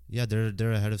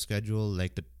they're ahead of schedule,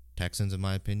 like the Texans, in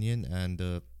my opinion, and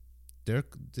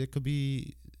they could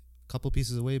be a couple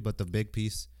pieces away, but the big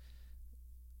piece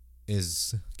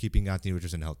is keeping Anthony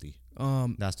Richardson healthy.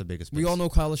 That's the biggest piece. We all know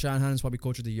Kyle Shanahan is probably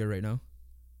coach of the year right now.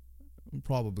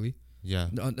 Probably. Yeah.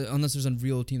 Unless there's a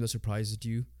real team that surprises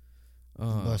you.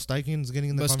 But Steichen's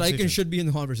getting in the conversation. But Steichen should be in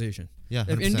the conversation. Yeah,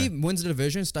 100%. If Indy wins the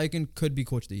division, Steichen could be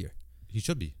coach of the year. He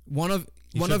should be.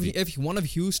 If one of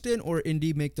Houston or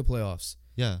Indy make the playoffs.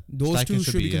 Yeah, those Steichen two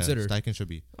should be considered. Steichen should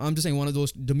be. I'm just saying one of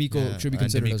those. D'Amico should be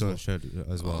considered as well. Should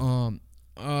as well.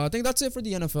 I think that's it for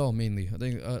the NFL mainly. I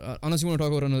think unless you want to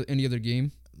talk about any other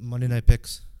game. Monday night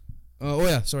picks.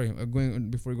 Going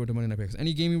before we go to Monday night picks.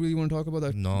 Any game you really want to talk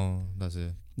about? No, that's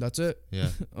it. That's it. Yeah.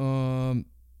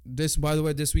 By the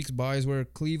way, this week's buys were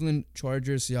Cleveland,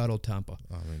 Chargers, Seattle, Tampa.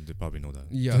 I mean, they probably know that.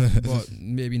 Yeah, but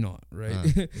maybe not, right?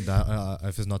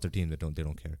 If it's not their team, they don't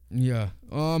care. Yeah.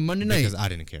 Monday night. Because I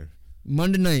didn't care.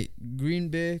 Monday night, Green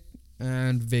Bay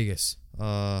and Vegas.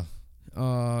 I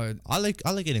like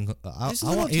Aiden. It's a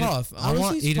little tough. I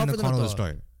want Aiden O'Connell to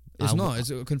start. It's not.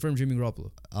 It's confirmed Jimmy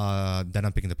Garoppolo. Then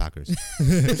I'm picking the Packers.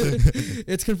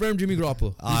 It's confirmed Jimmy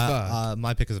Garoppolo.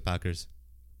 My pick is the Packers.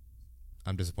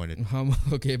 I'm disappointed.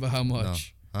 But how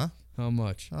much? No. Huh? How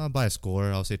much? By a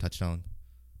score. I'll say touchdown.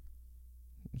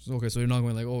 Okay, so you're not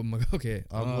going like, oh my god. Okay.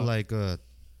 I'll go like I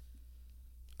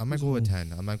might go with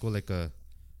 10. I might go like a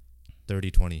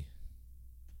 30-20.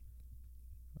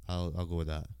 I'll go with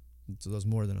that. So that's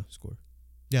more than a score.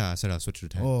 Yeah, I said I'll switch to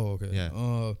 10. Oh, okay.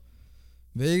 Yeah.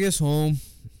 Vegas home.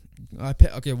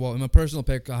 Okay, well, in my personal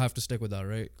pick, I have to stick with that,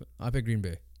 right? I pick Green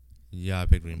Bay. Yeah, I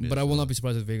pick Green Bay. But I will not be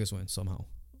surprised if Vegas wins somehow.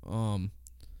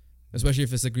 Especially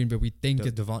if it's the Green Bay we think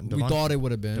we thought it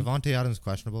would have been. Devontae Adams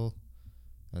questionable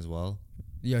as well.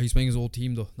 Yeah, he's playing his old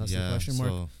team though. That's the question mark.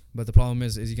 So but the problem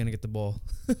is he gonna get the ball?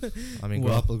 I mean,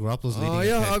 Garoppolo's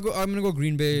leading. I'm gonna go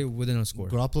Green Bay within a score.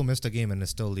 Garoppolo missed a game and is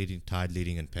still tied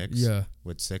leading in picks. Yeah,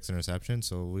 with 6 interceptions.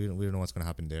 So we don't know what's gonna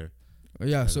happen there.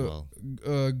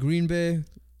 Green Bay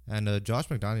and Josh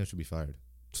McDaniels should be fired.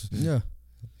 Yeah.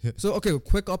 So okay,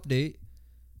 quick update.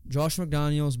 Josh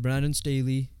McDaniels, Brandon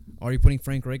Staley. Are you putting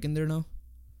Frank Reich in there now?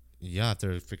 Yeah, if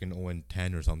they're freaking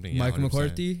 0-10 or something. Michael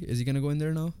McCarthy, is he gonna go in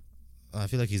there now? I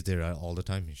feel like he's there all the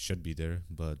time. He should be there,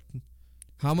 but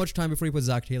how much time before he put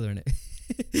Zach Taylor in it?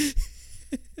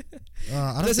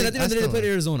 I think they played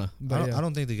Arizona. But I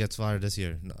don't think he gets fired this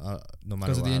year. No matter what.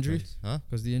 Because of the injury? Happens. Huh?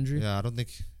 Because of the injury? Yeah, I don't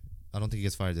think he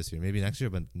gets fired this year. Maybe next year,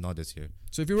 but not this year.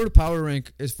 So if you were to power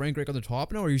rank, is Frank Reich on the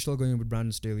top now, or are you still going with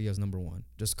Brandon Staley as number 1?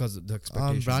 Just because of the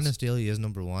expectations? Brandon Staley is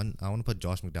number 1. I want to put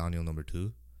Josh McDaniel number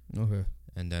 2. Okay.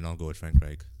 And then I'll go with Frank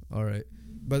Reich. All right.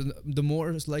 But the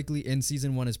most likely in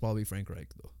season 1 is probably Frank Reich,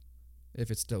 though. If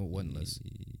it's still winless.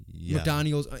 Yeah.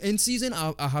 McDaniels. In season,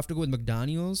 I have to go with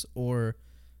McDaniels or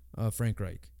Frank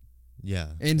Reich. Yeah.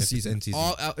 In season.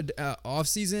 Off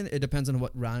season, it depends on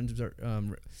what rounds are...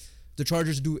 the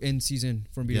Chargers do in season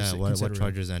for me. Yeah, what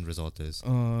Chargers end result is.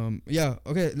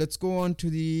 Okay, let's go on to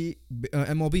the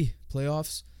MLB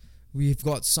playoffs. We've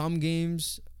got some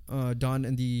games done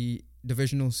in the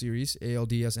divisional series,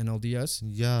 ALDS and LDS.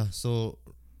 Yeah, so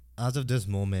as of this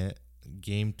moment,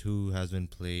 Game 2 has been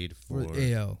played for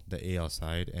the AL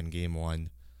side, and Game 1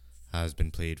 has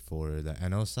been played for the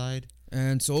NL side.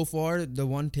 And so far, the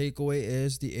one takeaway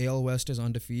is the AL West is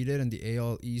undefeated and the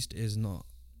AL East is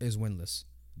winless.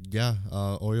 Yeah,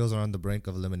 Orioles are on the brink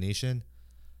of elimination.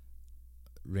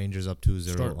 Rangers up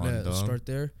 2-0 on them. Start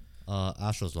there.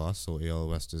 Astros lost, so AL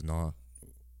West is not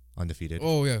undefeated.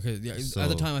 Oh, yeah. Okay. Yeah, So, at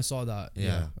the time I saw that.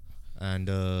 Yeah. And,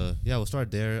 we'll start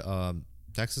there.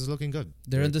 Texas is looking good.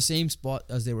 They're in the same spot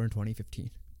as they were in 2015.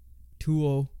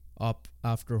 2-0 up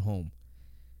after home.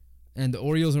 And the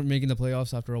Orioles are making the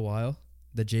playoffs after a while.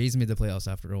 The Jays made the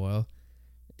playoffs after a while.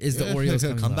 Is the Orioles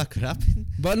comeback could happen?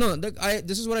 But no,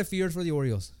 this is what I feared for the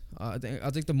Orioles. I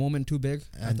think the moment too big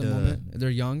at the moment. They're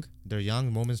young. They're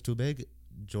young. Moment's too big.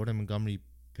 Jordan Montgomery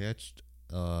pitched.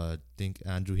 I think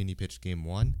Andrew Heaney pitched game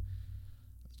 1.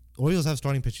 Orioles have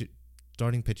starting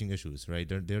pitching issues, right?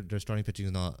 Their starting pitching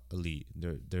is not elite.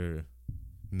 They're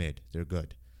mid. They're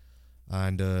good.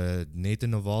 And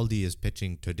Nathan Eovaldi is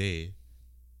pitching today.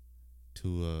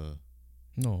 Tuesday.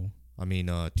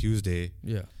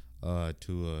 Yeah.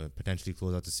 To potentially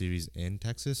close out the series in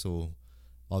Texas. So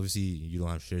obviously you don't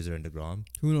have Scherzer and DeGrom.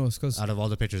 Who knows? Because out of all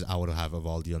the pitchers, I would have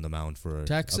Eovaldi on the mound for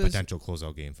Texas, a potential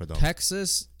closeout game for them.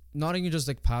 Texas, not even just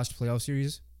like past playoff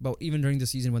series, but even during the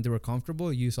season when they were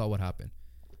comfortable, you saw what happened,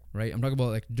 right? I'm talking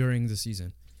about like during the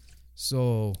season.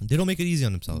 So they don't make it easy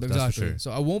on themselves. Exactly. That's for sure.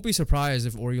 So I won't be surprised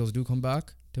if Orioles do come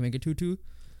back to make it 2-2.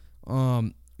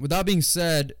 With that being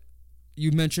said,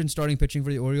 you mentioned starting pitching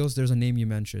for the Orioles. There's a name you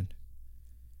mentioned.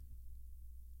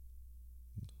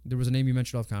 There was a name you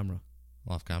mentioned off camera.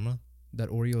 Off camera? That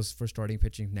Orioles for starting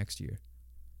pitching next year.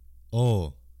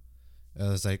 Oh. It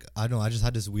was like, I don't know, I just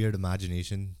had this weird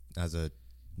imagination as a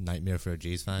nightmare for a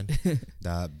Jays fan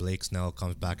that Blake Snell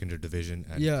comes back into division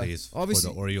and plays for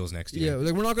the Orioles next year. Yeah,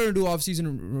 like we're not going to do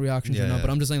off-season reactions right now, but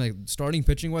I'm just saying like starting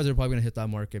pitching-wise, they're probably going to hit that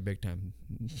market big time.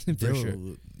 For sure.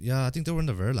 Yeah, I think they were in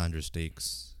the Verlander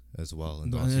stakes as well.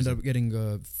 And ended up getting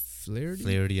Flaherty?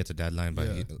 Flaherty at the deadline, but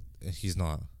he's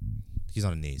not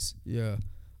an ace. Yeah.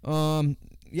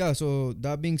 So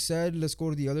that being said, let's go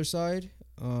to the other side.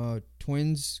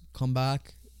 Twins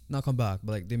not come back,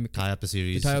 but like they tie up the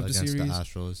series against the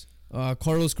Astros.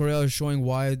 Carlos Correa is showing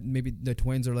why maybe the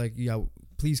Twins are like, yeah,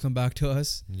 please come back to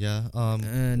us. Yeah.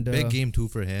 And big game 2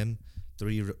 for him.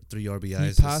 Three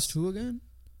RBIs. He passed who again?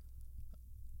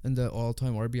 In the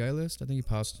all-time RBI list, I think he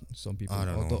passed some people. I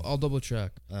don't know. I'll double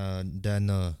check.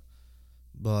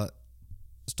 But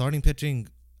starting pitching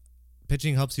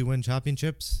helps you win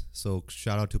championships. So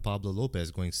shout out to Pablo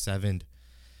Lopez going 7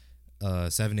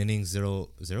 innings, 0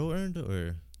 earned,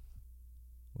 or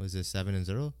was it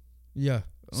 7-0? Yeah,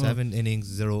 7 innings,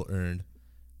 0 earned.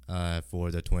 For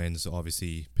the Twins,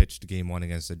 obviously pitched game 1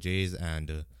 against the Jays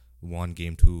and won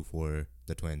game 2 for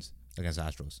the Twins against the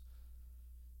Astros.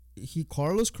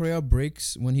 Carlos Correa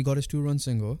breaks when he got his 2-run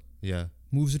single. Yeah,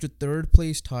 moves it to third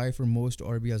place tie for most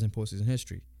RBIs in postseason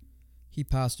history. He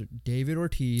passed David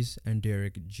Ortiz and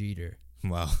Derek Jeter.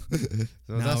 Wow.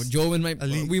 So now, Joe we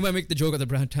might make the joke that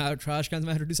the trash cans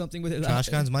might have to do something with it. Trash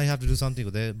cans might have to do something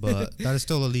with it, but that is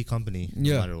still a league company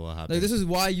no matter what happens. Like, this is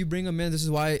why you bring him in. This is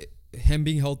why him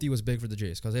being healthy was big for the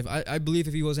Jays. Because I believe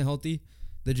if he wasn't healthy,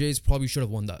 the Jays probably should have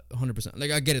won that 100%.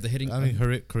 Like, I get it. The hitting. I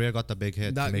mean, Correa got the big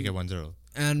hit to make it 1-0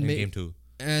 in game 2.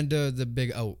 And the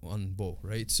big out on Bo,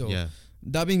 right? So,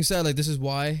 that being said, like, this is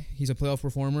why he's a playoff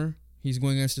performer. He's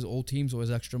going against his old team, so he's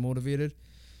extra motivated.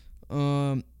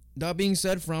 That being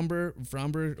said,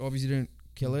 Framber obviously didn't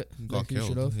kill it. He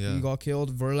should have. Yeah. He got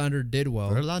killed. Verlander did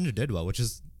well, which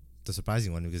is the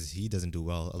surprising one because he doesn't do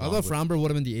well. I thought Framber would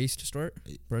have been the ace to start,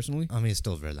 personally. I mean, it's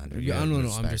still Verlander. Yeah, I don't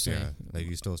know. I'm just saying. Like,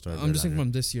 you still start I'm just saying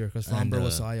from this year because Framber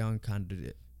was Cy Young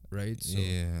candidate, right? So,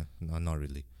 yeah, no, not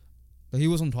really. But he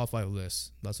was on top 5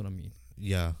 lists. That's what I mean.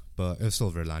 Yeah, but it was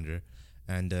still Verlander.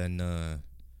 And then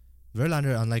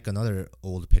Verlander, unlike another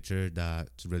old pitcher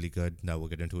that's really good, that we'll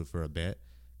get into it for a bit,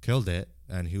 killed it,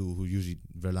 and who usually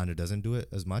Verlander doesn't do it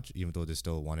as much, even though they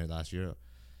still won it last year.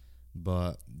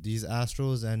 But these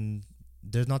Astros, and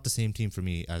they're not the same team for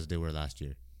me as they were last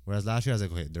year. Whereas last year I was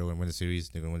like, okay, they're going to win the series,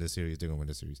 they're going to win the series, they're going to win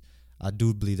the series. I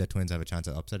do believe that Twins have a chance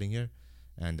of upsetting here,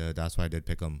 and that's why I did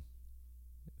pick them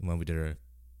when we did our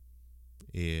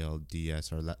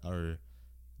ALDS, our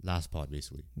last pod,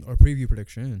 basically. Our preview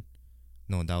prediction.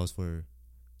 No, that was for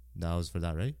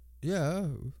that, right? Yeah.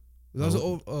 That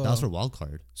was for wild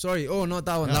card. Sorry, not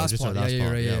that one. Yeah, last pod.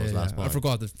 Yeah, it was last pod. I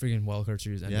forgot the freaking wild card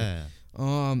series ended. Yeah.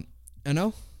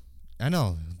 NL.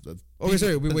 Okay,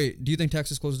 sorry. Wait. Do you think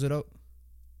Texas closes it out?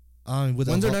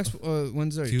 When's their next?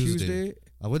 Wednesday, Tuesday.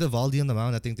 With Eovaldi on the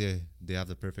mound, I think they have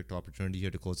the perfect opportunity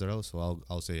here to close it out. So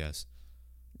I'll say yes.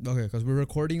 Okay, because we're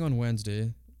recording on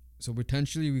Wednesday, so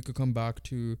potentially we could come back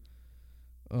to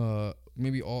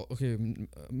Maybe all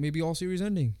series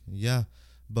ending. Yeah,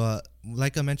 but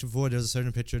like I mentioned before, there's a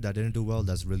certain pitcher that didn't do well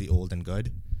that's really old and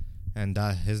good, and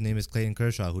that his name is Clayton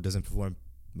Kershaw, who doesn't perform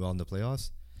well in the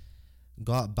playoffs.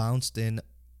 Got bounced in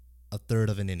a third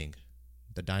of an inning.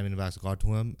 The Diamondbacks got to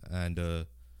him, and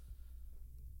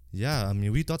yeah, I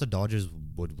mean, we thought the Dodgers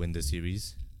would win the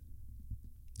series.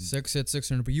 6 hits,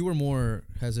 600. But you were more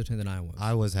hesitant than I was.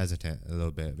 I was hesitant a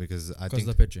little bit because I think because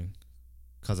of the pitching.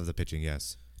 Because of the pitching,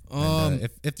 yes.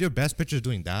 If your best pitcher is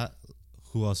doing that,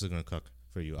 who else is gonna cook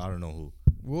for you? I don't know who.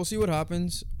 We'll see what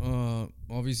happens.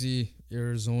 Obviously,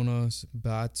 Arizona's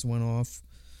bats went off.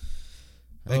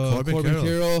 Corbin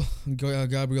Carroll,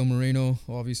 Gabriel Moreno,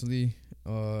 obviously,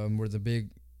 were the big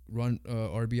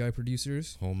RBI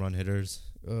producers. Home run hitters.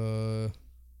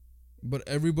 But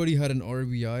everybody had an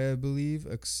RBI, I believe,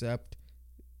 except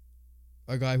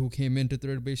a guy who came into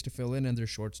third base to fill in and their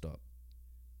shortstop.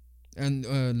 And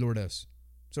Lourdes.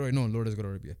 Sorry, no, Lourdes got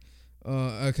RBI.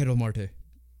 Ketel Marte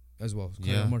as well.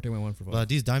 Ketel Marte went 1 for 5. But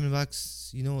these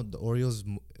Diamondbacks, the Orioles,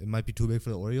 it might be too big for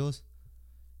the Orioles.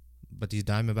 But these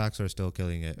Diamondbacks are still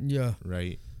killing it. Yeah.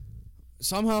 Right.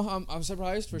 Somehow, I'm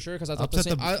surprised for sure because I thought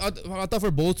I thought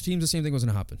for both teams the same thing was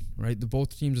going to happen. Right?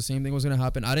 Both teams the same thing was going to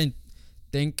happen. I didn't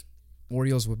think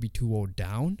Orioles would be 2-0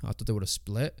 down. I thought they would have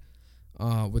split.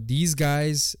 With these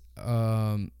guys,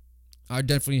 I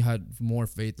definitely had more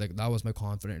faith. Like that was my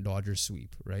confident Dodgers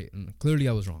sweep, right? And clearly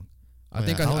I was wrong. I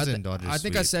think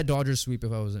I said Dodgers sweep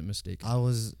if I wasn't mistaken.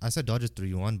 I said Dodgers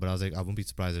 3-1, but I was like, I wouldn't be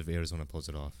surprised if Arizona pulls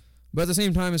it off. But at the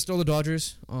same time, it's still the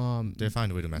Dodgers. They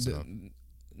find a way to mess it up.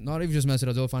 Not even just mess it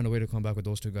up, they'll find a way to come back with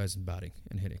those two guys batting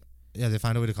and hitting. Yeah, they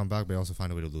find a way to come back, but they also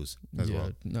find a way to lose as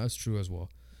well. Yeah, that's true as well.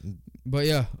 But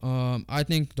yeah, I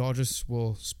think Dodgers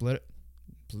will split.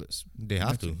 They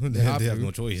have to. They have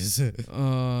no choice.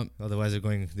 Otherwise,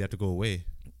 they have to go away.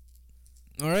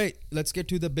 All right, let's get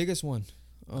to the biggest one.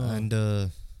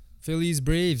 Phillies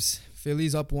Braves.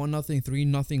 Phillies up 1-0,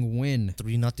 3-0 win.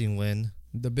 3-0 win.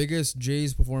 The biggest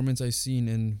Jays performance I've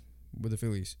seen with the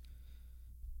Phillies.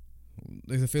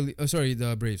 Like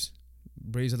the Braves.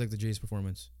 Braves had like the Jays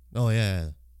performance. Oh yeah.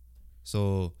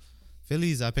 So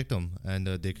Phillies, I picked them, and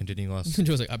they continue us.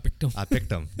 Joe's like, I picked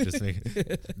them.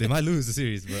 They might lose the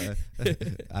series, but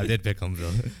I did pick them,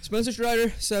 bro. Spencer Strider,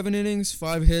 7 innings,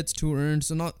 5 hits, 2 earned.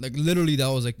 So not like literally that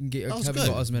was like Kevin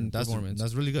Gausman performance.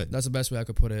 That's really good. That's the best way I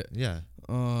could put it. Yeah.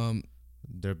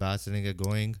 Their bats didn't get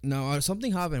going. Now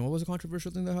something happened. What was the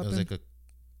controversial thing that happened? It was like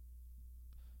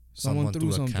someone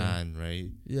threw a can, right?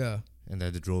 Yeah. And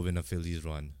then they drove in a Phillies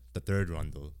run. The third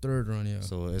run, though. Third run, yeah.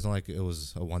 So it's not like it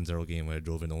was a 1-0 game where it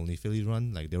drove in only Phillies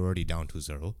run. Like, they were already down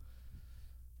 2-0.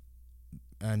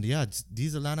 And yeah,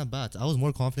 these Atlanta bats. I was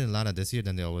more confident in Atlanta this year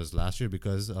than I was last year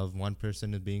because of one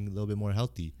person being a little bit more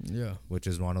healthy. Yeah. Which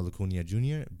is Ronald Acuna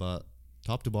Jr. But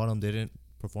top to bottom, they didn't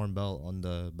perform well on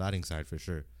the batting side for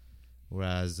sure.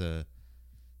 Whereas, I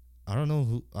don't know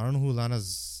who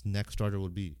Atlanta's next starter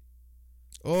would be.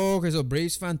 Oh, okay. So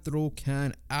Braves fan throw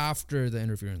can after the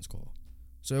interference call.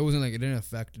 So it wasn't like it didn't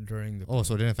affect during the. Oh,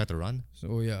 so it didn't affect the run?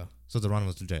 So yeah. So the run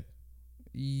was legit.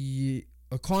 Yeah,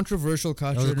 a controversial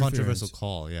catcher. It was a controversial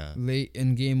call, yeah. Late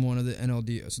in game 1 of the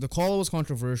NLD. So the call was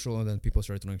controversial, and then people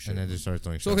started throwing shit. And then they started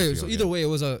throwing shit. So okay, so either way, it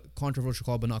was a controversial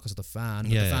call, but not because of the fan.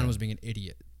 The fan was being an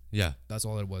idiot. Yeah, that's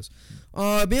all it was.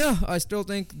 But yeah, I still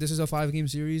think this is a 5-game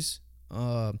series.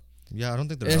 Yeah, I don't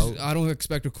think they're out. I don't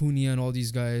expect Acuna and all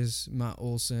these guys, Matt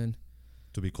Olson,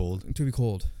 to be cold.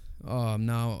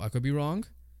 Now I could be wrong,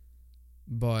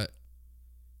 but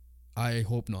I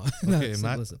hope not. Okay,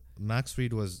 Max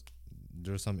Fried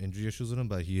there's some injury issues with him,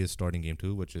 but he is starting game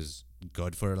 2, which is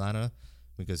good for Atlanta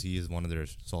because he is one of their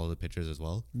solid pitchers as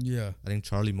well. Yeah, I think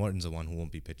Charlie Morton's the one who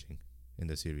won't be pitching in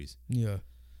the series. Yeah,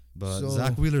 but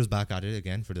Zach Wheeler's back at it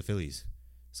again for the Phillies.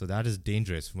 So that is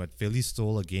dangerous. But Philly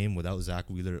stole a game without Zach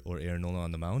Wheeler or Aaron Nola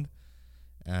on the mound.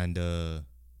 And,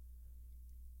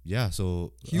 yeah,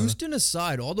 so... Houston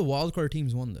aside, all the wildcard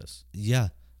teams won this. Yeah.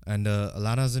 And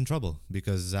Atlanta's in trouble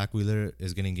because Zach Wheeler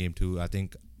is getting game 2. I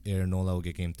think Aaron Nola will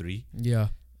get game 3. Yeah.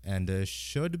 And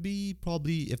should be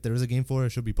probably, if there is a game 4,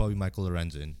 it should be probably Michael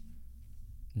Lorenzen.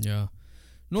 Yeah.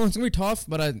 No, it's going to be tough,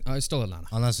 but I still Atlanta.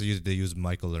 Unless they use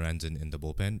Michael Lorenzen in the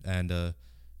bullpen. And...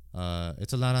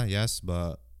 it's Atlanta, yes,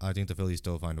 but I think the Phillies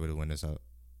still find a way to win this out.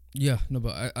 Yeah, no,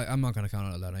 but I'm not gonna count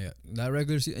on Atlanta yet. That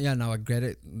regular season, yeah, now I get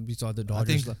it. We saw the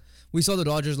Dodgers. We saw the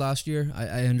Dodgers last year.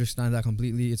 I understand that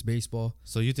completely. It's baseball.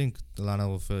 So you think Atlanta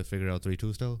will figure out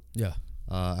 3-2 still? Yeah.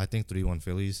 I think 3-1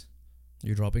 Phillies.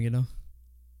 You're dropping it now?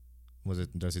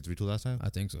 Did I say 3-2 last time? I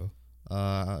think so.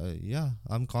 Yeah,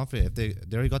 I'm confident. If they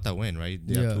already got that win, right?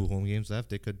 They have 2 home games left.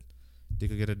 They could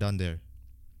get it done there.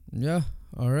 Yeah.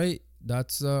 All right.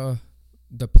 that's the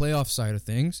playoff side of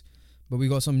things. But we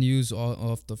got some news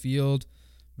off the field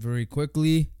very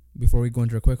quickly before we go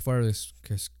into a quick fire. This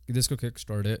could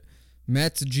kickstart it.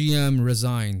 Mets GM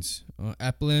resigns.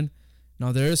 Eplin.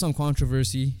 Now there is some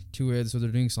controversy to it, so they're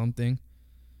doing something.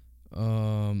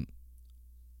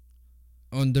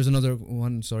 There's another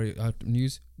one. Sorry,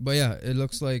 news. But yeah, it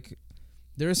looks like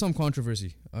there is some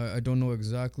controversy. I don't know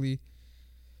exactly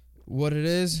what it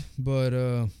is,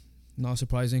 but not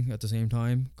surprising at the same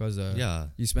time because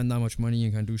you spend that much money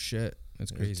and can't do shit.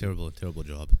 It's crazy. Terrible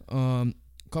job.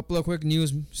 Couple of quick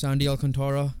news. Sandy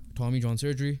Alcantara, Tommy John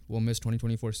surgery, will miss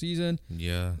 2024 season.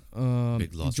 Yeah.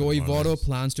 Big loss. Joey Votto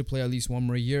plans to play at least one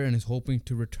more year and is hoping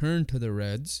to return to the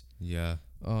Reds. Yeah.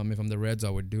 If I'm the Reds, I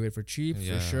would do it for cheap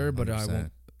for sure, but 100%. I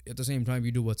won't. At the same time,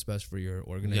 you do what's best for your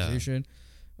organization.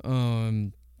 Yeah.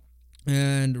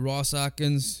 And Ross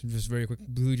Atkins, just very quick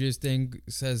Blue Jays thing,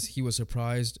 says he was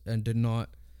surprised and did not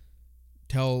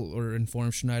tell or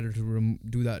inform Schneider to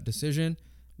do that decision.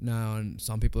 Now, and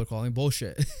some people are calling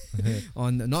bullshit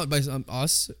on not by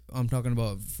us. I'm talking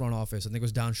about front office. I think it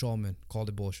was Dan Shulman called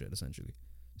it bullshit, essentially,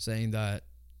 saying that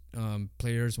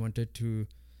players wanted to.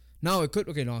 No, it could.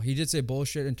 Okay, no, he did say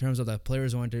bullshit in terms of that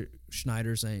players wanted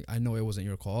Schneider saying, "I know it wasn't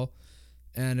your call,"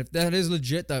 and if that is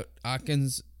legit, that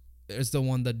Atkins is the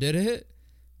one that did it,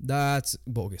 that's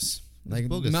bogus. Like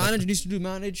bogus. Manager needs to do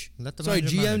manage.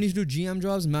 GM needs to do GM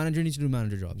jobs. Manager needs to do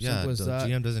manager jobs. Yeah, the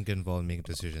GM doesn't get involved in making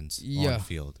decisions on the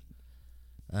field.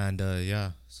 And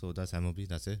so that's MLB.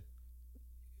 That's it.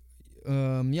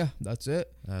 That's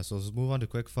it. So let's move on to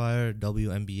quickfire.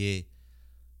 WNBA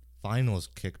finals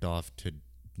kicked off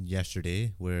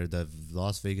yesterday, where the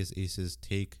Las Vegas Aces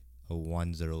take a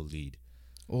 1-0 lead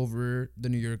over the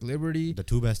New York Liberty. The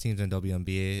two best teams in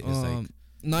WNBA is like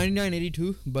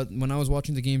 99-82, but when I was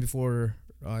watching the game before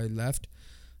I left,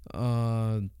 it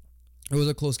was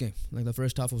a close game. Like the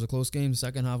first half was a close game. The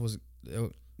second half was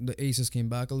the Aces came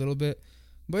back a little bit.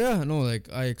 But yeah, no, like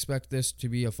I expect this to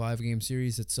be a 5-game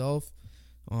series itself.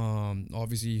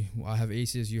 Obviously, I have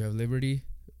Aces, you have Liberty.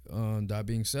 That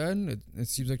being said, it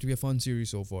seems like to be a fun series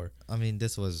so far. I mean,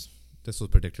 this was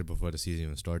predicted before the season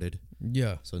even started.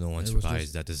 Yeah. So no one's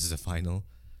surprised that this is a final.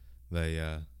 But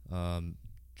yeah.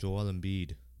 Joel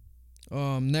Embiid.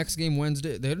 Next game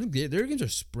Wednesday. Their games are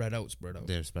spread out.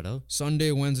 They're spread out?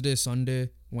 Sunday, Wednesday,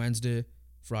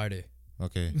 Friday.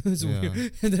 Okay. It's weird.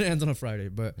 And then it ends on a Friday.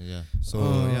 But yeah. So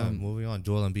moving on.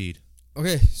 Joel Embiid.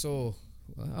 Okay, so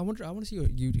I want to see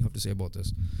what you have to say about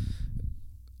this.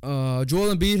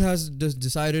 Joel Embiid has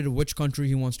decided which country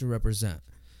he wants to represent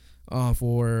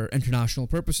for international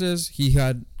purposes. He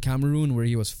had Cameroon, where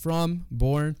he was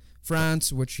born,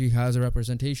 France, which he has a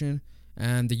representation,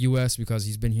 and the U.S. because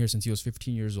he's been here since he was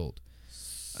 15 years old.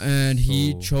 And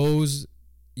he chose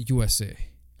USA.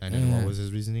 And then what was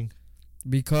his reasoning?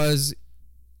 Because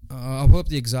I'll put up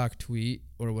the exact tweet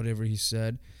or whatever he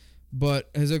said,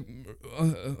 but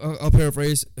I'll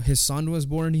paraphrase. His son was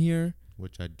born here,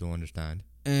 which I don't understand.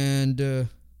 And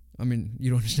I mean, you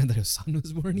don't understand that his son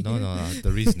was born here? No,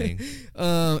 the reasoning.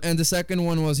 And the second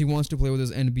one was he wants to play with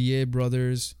his NBA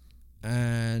brothers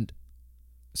and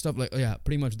stuff like,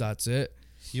 pretty much that's it.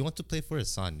 He wants to play for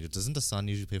his son. Doesn't the son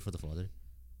usually play for the father?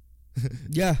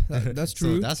 Yeah, that's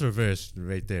true. So that's reversed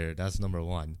right there. That's number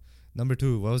one. Number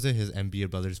two, what was it? His NBA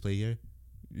brothers play here?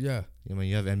 Yeah. I mean,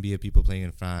 you have NBA people playing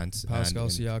in France. Pascal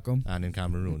Siakam. And in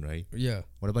Cameroon, right? Yeah.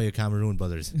 What about your Cameroon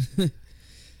brothers?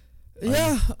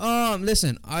 Yeah.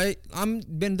 Listen, I'm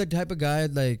been the type of guy,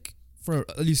 like, for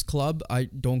at least club, I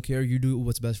don't care. You do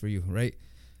what's best for you, right?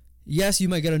 Yes, you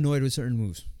might get annoyed with certain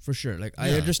moves, for sure. Like,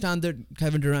 I understand that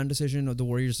Kevin Durant decision of the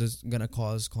Warriors is going to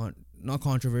cause, not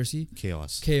controversy.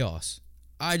 Chaos.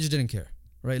 I just didn't care,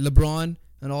 right? LeBron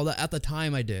and all that. At the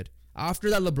time, I did. After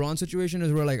that LeBron situation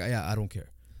is where, like, I don't care.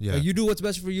 Yeah. Like, you do what's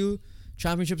best for you.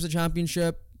 Championship's a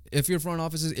championship. If your front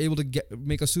office is able to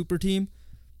make a super team,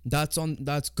 that's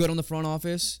good on the front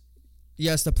office.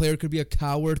 Yes, the player could be a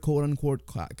coward, quote unquote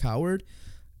coward,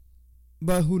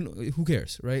 but who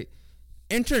cares, right?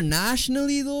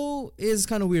 Internationally, though, is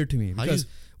kind of weird to me because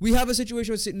we have a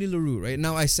situation with Sydney Leroux, right?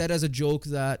 Now, I said as a joke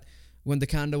that when the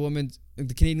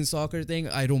the Canadian soccer thing,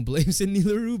 I don't blame Sydney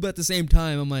Leroux, but at the same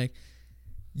time, I'm like,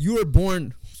 you were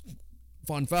born,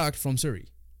 fun fact, from Surrey.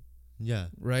 Yeah.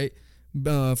 Right?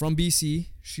 From BC.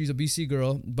 She's a BC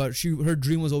girl, but her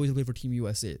dream was always to play for Team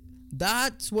USA.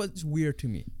 That's what's weird to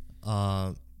me.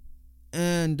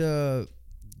 And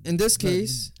in this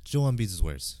case, Joel Embiid is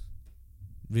worse.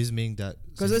 Reason being that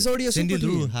because there's already a Cindy super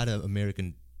Leroux team. had an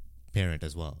American parent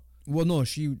as well. Well, no,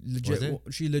 she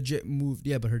legit moved.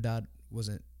 Yeah, but her dad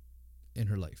wasn't in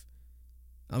her life.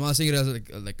 I'm not saying it as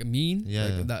like a mean,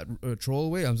 like that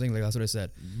troll way. I'm saying like that's what I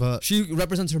said. But she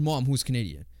represents her mom, who's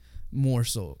Canadian, more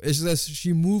so. It's just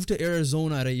she moved to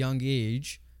Arizona at a young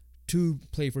age to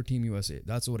play for Team USA.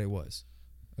 That's what it was.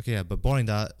 Okay, yeah, but barring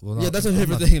that, that's a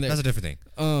different thing. That's a different thing.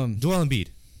 Joel Embiid.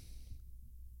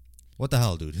 What the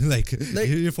hell, dude? like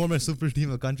you're former super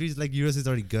team of countries. Like US is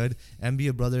already good.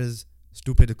 NBA brothers,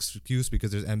 stupid excuse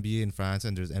because there's NBA in France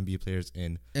and there's NBA players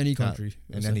in any country.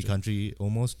 In any country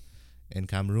almost. In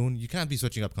Cameroon, you can't be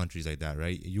switching up countries like that,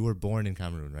 right? You were born in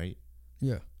Cameroon, right?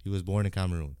 Yeah. He was born in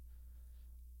Cameroon.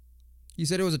 He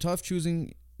said it was a tough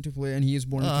choosing to play, and he is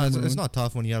born in Cameroon. It's not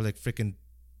tough when you have when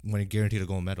you're guaranteed a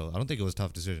gold medal. I don't think it was a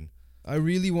tough decision. I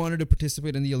really wanted to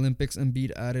participate in the Olympics, and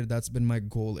Embiid added, that's been my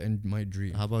goal and my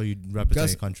dream. How about you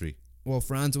represent a country? Well,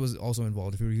 France was also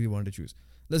involved if you really wanted to choose.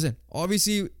 Listen,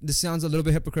 obviously, this sounds a little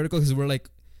bit hypocritical because we're like,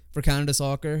 for Canada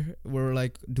soccer, we're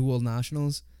like dual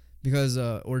nationals because,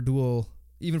 or dual,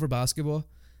 even for basketball,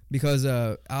 because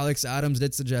Alex Adams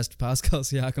did suggest Pascal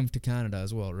Siakam to Canada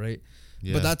as well, right?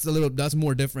 Yeah. But that's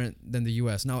more different than the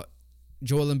US. Now,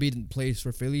 Joel Embiid plays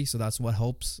for Philly, so that's what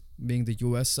helps being the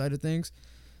US side of things.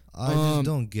 I just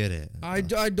don't get it. I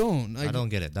don't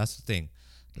get it. That's the thing.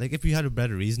 Like, if you had a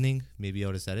better reasoning, maybe I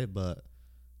would have said it, but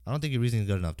I don't think your reasoning is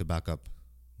good enough to back up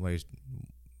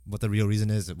what the real reason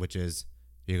is, which is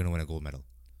you're going to win a gold medal.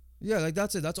 Yeah, like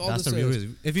that's it. That's all that's the real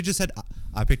reason. If you just said,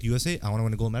 I picked USA, I want to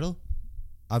win a gold medal,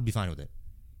 I'd be fine with it.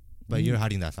 But you're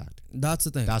hiding that fact. That's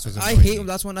the thing. That's what's I hate.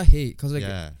 That's one I hate. Because like,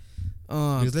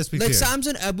 because let's be like clear.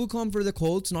 Samson Ebukam for the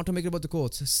Colts, not to make it about the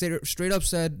Colts, straight up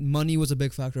said money was a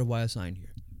big factor of why I signed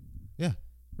here. Yeah.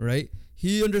 Right?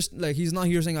 He he's not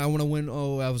here saying I want to win,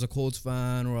 I was a Colts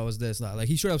fan or I was this, that. Like,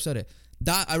 he straight up said it.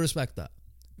 That, I respect that.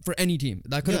 For any team.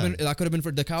 That could have been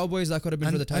for the Cowboys, that could have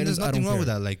been for the Titans. And there's nothing wrong with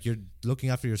that. Like, you're looking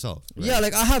after yourself. Right? Yeah,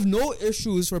 like, I have no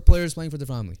issues for players playing for their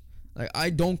family. Like,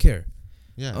 I don't care.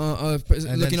 Yeah.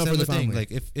 Looking out for the family.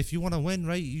 Like, if you want to win,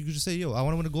 right, you could just say, I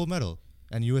want to win a gold medal.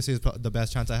 And USA is the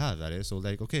best chance I have at it. So,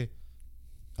 like, okay,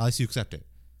 I'll see you accept it.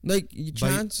 Like,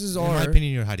 chances are, in my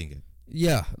opinion, you're hiding it.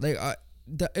 Yeah. Like,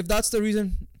 if that's the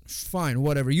reason, fine,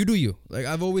 whatever. You do you. Like,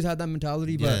 I've always had that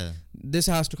mentality, but this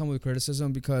has to come with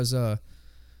criticism because I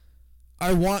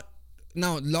want...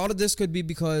 Now, a lot of this could be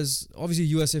because, obviously,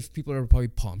 US, if people are probably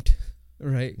pumped,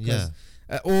 right? Yeah.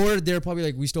 Or they're probably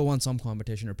like, we still want some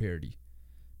competition or parity,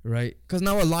 right? Because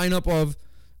now a lineup of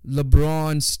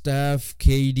LeBron, Steph,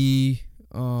 KD,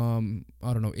 I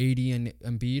don't know, AD and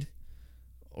Embiid,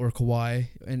 or Kawhi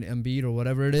and Embiid, or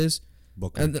whatever it is.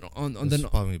 Booker. And then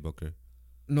probably Booker.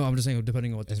 No, I'm just saying,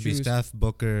 depending on what they choose. Steph,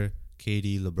 Booker,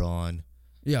 KD, LeBron.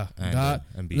 Yeah, and that.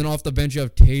 Embiid. Then off the bench you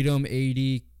have Tatum,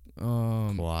 AD,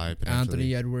 Kawhi,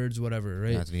 Anthony Edwards, whatever,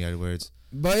 right? Anthony Edwards.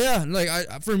 But yeah, like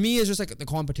for me, it's just like the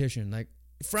competition. Like,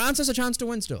 France has a chance to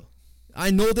win still.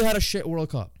 I know they had a shit World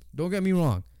Cup. Don't get me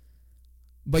wrong.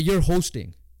 But you're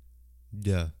hosting.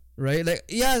 Yeah. Right? Like,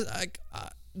 yeah, like,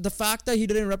 the fact that he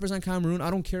didn't represent Cameroon,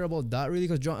 I don't care about that really,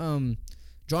 because Jonathan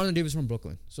Davis from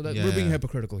Brooklyn. So that we're being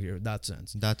hypocritical here in that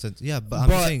sense. Yeah, but I'm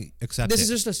just saying accept this it. is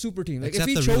just a super team. Like, accept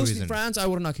if he chose France, I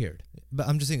would have not cared. But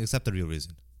I'm just saying accept the real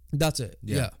reason. That's it.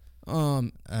 Yeah.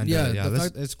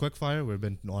 It's quick fire. We've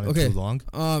been on it too long.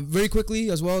 Very quickly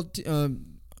as well,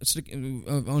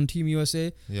 on Team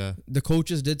USA, the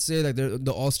coaches did say, like,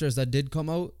 the All-Stars that did come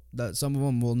out, that some of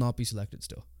them will not be selected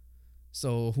still.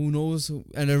 So who knows?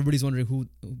 And everybody's wondering who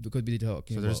could be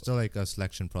talking. So there's still like a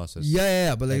selection process.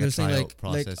 Yeah. But like they're saying like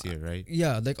process here, right?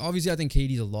 Yeah, like obviously I think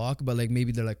KD's a lock, but like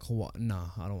maybe they're like Kawhi. Nah,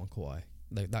 I don't want Kawhi.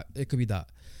 Like that, it could be that.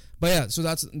 But yeah, so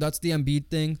that's the Embiid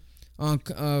thing.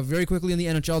 Very quickly in the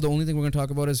NHL, the only thing we're gonna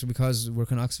talk about is because we're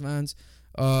Canucks fans.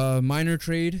 Minor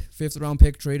trade, 5th round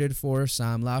pick traded for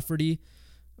Sam Lafferty.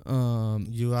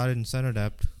 You added in center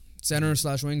depth.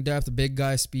 Center/wing depth, big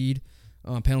guy, speed,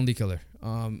 penalty killer.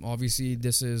 Obviously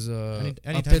this is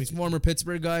former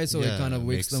Pittsburgh guy, so it kind of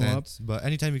wakes them sense. Up. But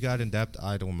anytime you got in depth,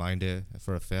 I don't mind it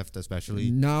for a 5th,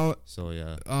 especially. Now, so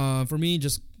yeah. For me,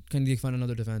 just can you find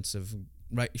another defensive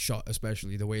right shot,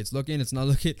 especially the way it's looking. It's not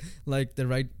looking like the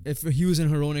right. If Hughes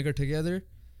and Hronek are together,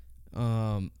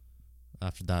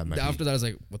 after that, I was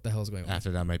like, what the hell's going on?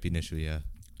 After that might be an issue, yeah.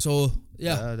 So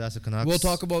yeah, that's a Canucks. We'll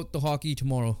talk about the hockey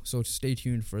tomorrow, so stay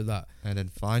tuned for that. And then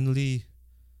finally,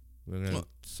 we're gonna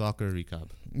soccer recap.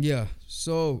 Yeah.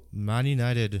 So Man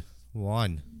United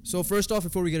won. So first off,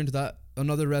 before we get into that,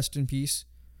 another rest in peace.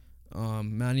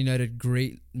 Man United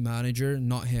great manager,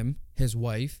 not him, his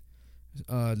wife,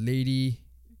 Lady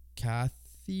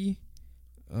Kathy.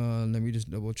 Let me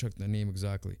just double check the name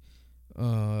exactly.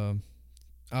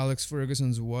 Alex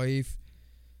Ferguson's wife,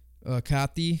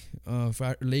 Kathy,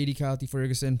 Lady Kathy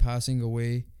Ferguson, passing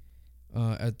away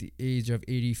at the age of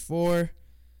 84.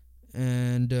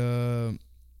 And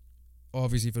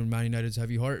obviously for Man United's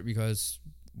heavy heart, because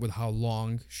with how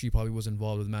long she probably was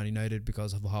involved with Man United,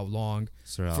 because of how long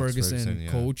Ferguson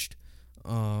coached.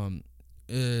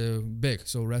 Big.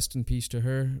 So rest in peace to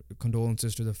her.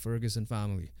 Condolences to the Ferguson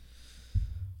family.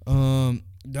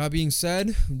 That being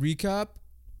said, recap,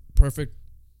 perfect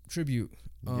tribute.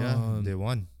 They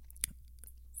won.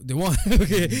 They won.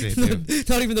 Okay.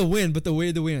 Not even the win, but the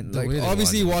way they win. Like,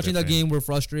 obviously watching that game were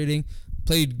frustrating.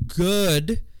 Played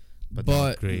good,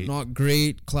 but not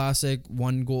great. Classic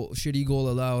shitty goal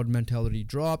allowed mentality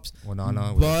drops.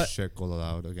 Onana with a shit goal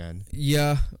allowed again.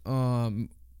 Yeah.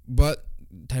 But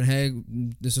Ten Hag,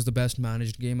 this is the best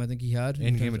managed game I think he had.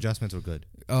 In-game adjustments were good.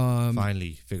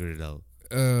 Finally figured it out.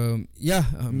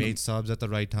 Made subs at the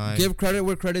right time. Give credit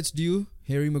where credit's due.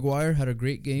 Harry Maguire had a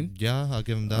great game. Yeah, I'll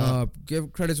give him that.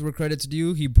 Give credits where credit's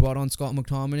due. He brought on Scott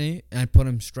McTominay and put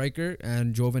him striker,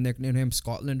 and Jovan nicknamed him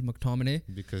Scotland McTominay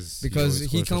because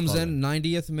he comes in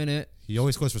 90th minute. He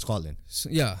always scores for Scotland.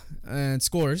 And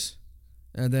scores,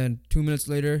 and then 2 minutes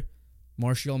later,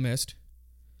 Martial missed.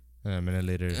 And a minute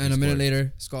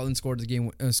later, Scotland scored the game.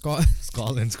 Scotland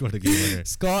scored the game winner.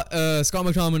 Scott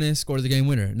McTominay scored the game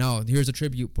winner. Now, here's the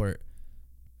tribute part.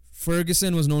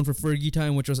 Ferguson was known for Fergie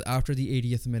time, which was after the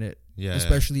 80th minute,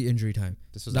 especially injury time.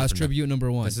 That's tribute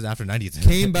number 1. This is after 90th.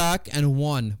 Came back and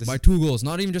won by 2 goals.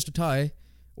 Not even just a tie,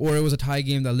 or it was a tie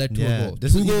game that led to a goal.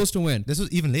 2 goals to win. This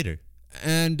was even later.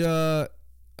 And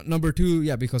number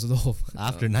 2, because of the whole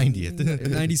after 90th,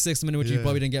 96th minute, which you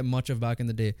probably didn't get much of back in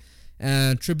the day.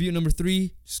 And tribute number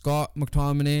 3, Scott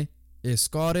McTominay is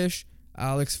Scottish.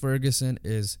 Alex Ferguson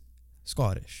is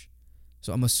Scottish.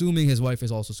 So I'm assuming his wife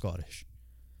is also Scottish.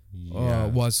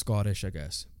 Was Scottish, I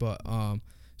guess. But it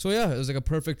was like a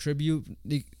perfect tribute.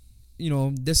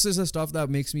 This is the stuff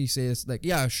that makes me say it's like,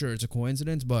 yeah, sure, it's a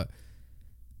coincidence, but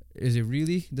is it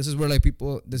really? This is where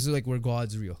where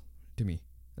God's real to me.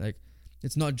 Like,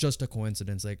 it's not just a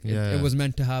coincidence. Like, it was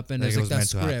meant to happen. It's like that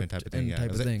script type of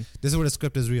thing. This is where the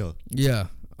script is real. Yeah.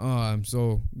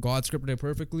 So God scripted it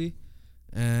perfectly,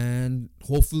 and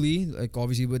hopefully, like,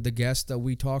 obviously with the guest that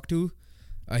we talked to,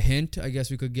 a hint I guess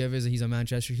we could give is that he's a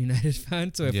Manchester United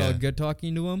fan, so it felt good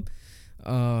talking to him.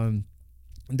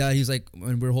 That he's like,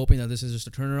 and we're hoping that this is just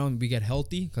a turnaround. We get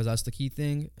healthy, because that's the key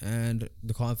thing, and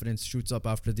the confidence shoots up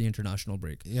after the international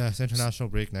break. Yeah, it's international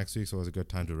break next week, so it was a good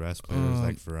time to rest players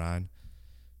like Varane.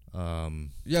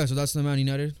 So that's the Man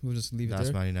United. We'll just leave it there.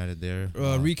 That's Man United there.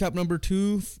 Recap number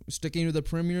 2, sticking to the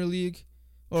Premier League.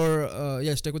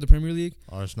 Stick with the Premier League.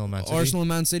 Arsenal,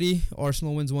 Man City.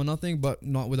 Arsenal wins 1-0, but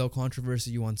not without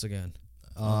controversy once again.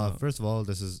 First of all,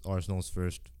 this is Arsenal's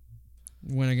first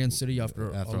win against City after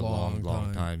a long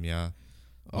time. Yeah.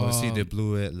 Obviously, they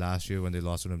blew it last year when they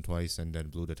lost to them twice and then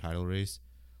blew the title race.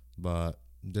 But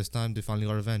this time, they finally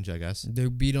got revenge, I guess. They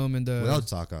beat them in the... Without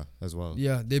Saka as well.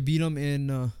 Yeah, they beat them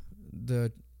in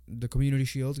the Community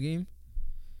Shield game.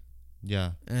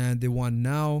 Yeah. And they won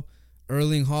now.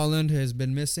 Erling Haaland has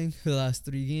been missing for the last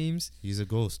 3 games. He's a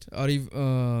ghost. I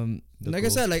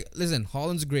said, listen,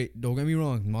 Haaland's great. Don't get me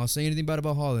wrong. I'm not saying anything bad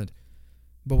about Haaland.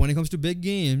 But when it comes to big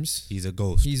games... He's a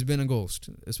ghost. He's been a ghost,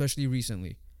 especially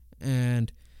recently.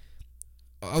 And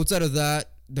outside of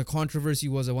that, the controversy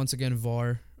was once again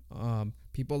VAR.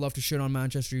 People love to shit on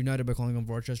Manchester United by calling them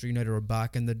Varchester United, or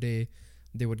back in the day,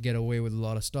 they would get away with a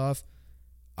lot of stuff.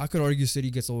 I could argue City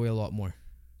gets away a lot more.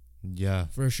 Yeah.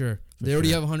 For sure. They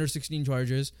already have 116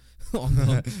 charges.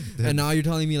 And now you're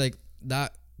telling me like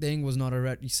that thing was not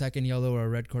a second yellow or a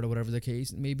red card or whatever the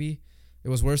case may be. It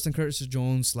was worse than Curtis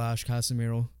Jones /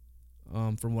 Casemiro,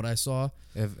 from what I saw.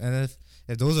 If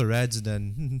those are reds,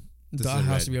 then that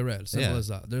has to be a red. Simple as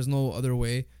that. There's no other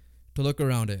way to look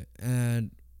around it.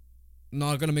 And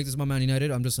not gonna make this about Man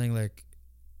United. I'm just saying, like,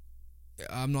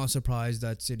 I'm not surprised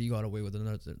that City got away with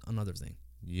another thing.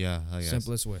 Yeah, I guess.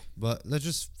 Simplest way. But let's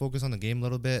just focus on the game a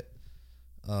little bit.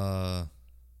 Our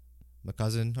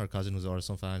cousin who's an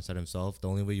Arsenal fan, said himself, the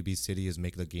only way you beat City is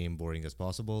make the game boring as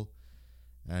possible.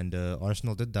 And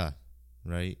Arsenal did that,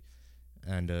 right?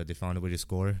 And they found a way to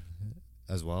score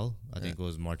as well. I think it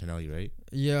was Martinelli, right?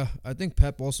 Yeah, I think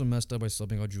Pep also messed up by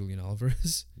subbing out Julian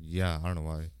Alvarez. Yeah, I don't know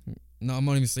why. No, I'm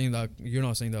not even saying that. You're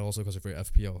not saying that also because of your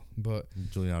FPL. But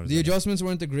the adjustments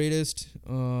weren't the greatest.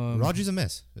 Rodri's a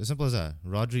miss. As simple as that.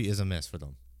 Rodri is a miss for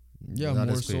them. Yeah,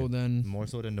 more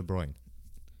so than De Bruyne.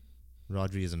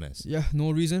 Rodri is a miss. Yeah, no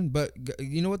reason. But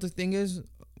you know what the thing is?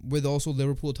 With also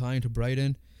Liverpool tying to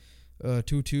Brighton,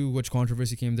 2-2, which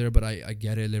controversy came there, but I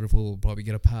get it. Liverpool will probably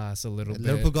get a pass a little bit.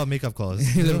 Liverpool got makeup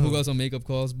calls. Liverpool got some makeup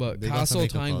calls, but Castle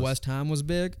tying West Ham was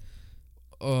big.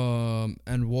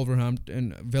 and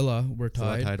Wolverhampton, Villa were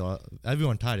tied.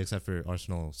 Everyone tied except for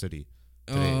Arsenal City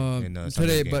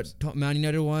today. But Man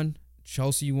United won,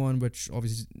 Chelsea won, which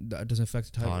obviously that doesn't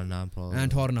affect the title. Tottenham probably.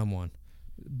 And Tottenham won.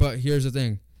 But here's the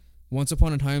thing: once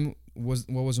upon a time, what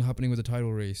was happening with the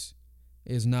title race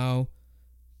is now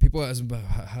people as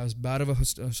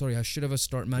shit of a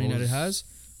start Man United has.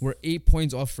 We're 8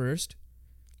 points off first,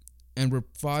 and we're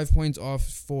 5 points off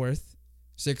fourth,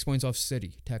 6 points off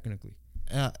City technically.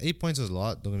 8 points is a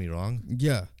lot. Don't get me wrong.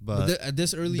 Yeah, but at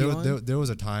this early there was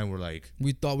a time where like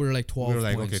we thought we were like 12. We were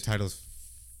like, points. Okay, titles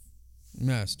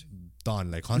messed,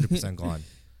 done, like 100% gone.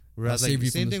 Whereas like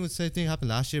same thing happened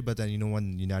last year, but then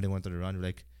when United went on the run, we're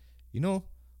like, you know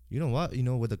what,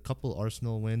 with a couple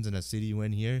Arsenal wins and a City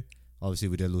win here, obviously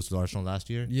we did lose to Arsenal last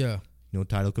year. Yeah,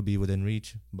 title could be within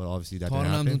reach, but obviously that didn't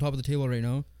happen. Tottenham's on top of the table right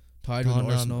now, tied with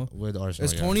Arsenal.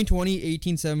 It's 2020,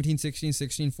 18, 17, 16,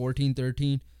 16, 14,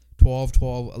 13, 12,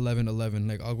 12, 11, 11.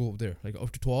 Like I'll go up there, like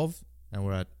up to 12, and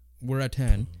we're at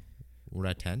 10. We're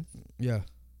at 10. Yeah,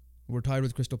 we're tied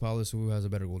with Crystal Palace, who has a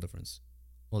better goal difference.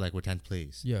 Well, like we're 10th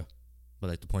place. Yeah, but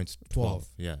like the points 12.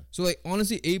 Yeah. So like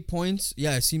honestly, 8 points.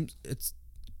 Yeah, it seems it's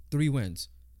 3 wins.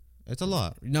 It's a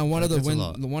lot. Now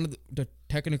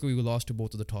technically we lost to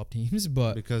both of the top teams,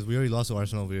 but because we already lost to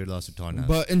Arsenal, we already lost to Tottenham.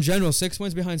 But in general, 6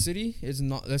 points behind City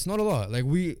that's not a lot. Like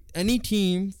any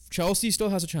team, Chelsea still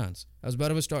has a chance. As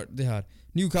bad of a start they had,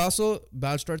 Newcastle,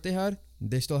 bad start they had,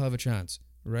 they still have a chance,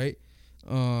 right?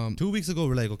 2 weeks ago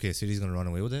we're like, okay, City's gonna run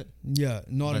away with it. Yeah,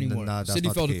 not anymore. City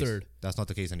fell to third. That's not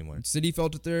the case anymore. City fell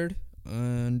to third,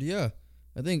 and yeah,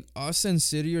 I think us and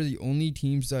City are the only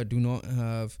teams that do not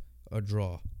have a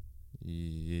draw.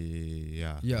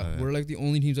 Yeah. We're like the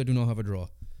only teams that do not have a draw.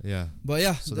 Yeah. But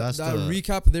yeah, so that's that the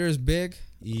recap there is big.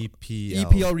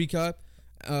 EPL recap.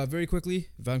 Very quickly,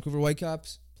 Vancouver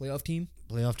Whitecaps playoff team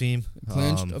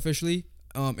clinched officially.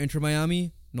 Inter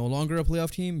Miami no longer a playoff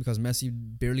team because Messi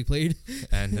barely played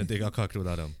and they got cooked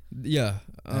without him. Yeah.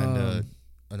 And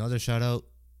another shout out.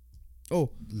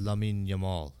 Oh, Lamine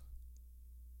Yamal.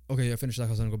 Okay, I finished that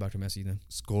because I'm going to go back to Messi then.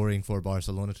 Scoring for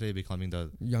Barcelona today, becoming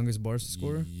the youngest Barca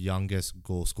scorer? Youngest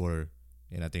goal scorer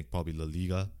in, I think, probably La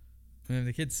Liga. And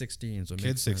the kid's 16, so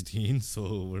kid's 16,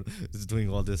 so we're just doing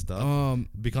all this stuff.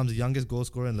 Becomes the youngest goal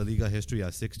scorer in La Liga history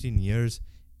at 16 years,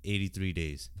 83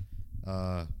 days.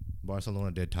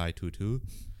 Barcelona did tie 2-2,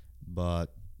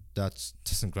 but that's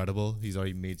just incredible. He's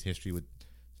already made history with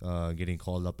getting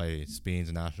called up by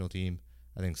Spain's national team.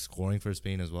 I think scoring for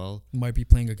Spain as well. Might be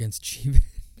playing against Chile.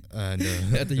 And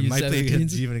at the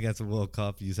U17, even against the World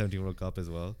Cup, U17 World Cup as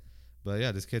well. But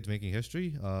yeah, this kid's making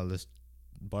history.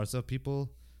 Barca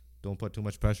people, don't put too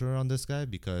much pressure on this guy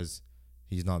because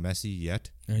he's not Messi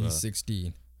yet. And he's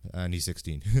 16.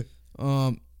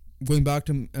 Going back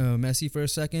to Messi for a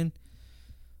second,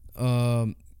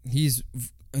 he's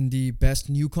in the best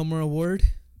newcomer award,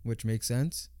 which makes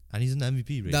sense. And he's in the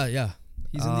MVP race.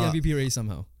 He's in the MVP race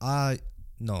somehow.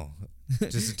 No.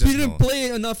 Just he didn't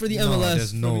play enough for the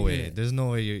MLS. There's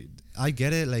no way. I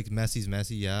get it. Like Messi's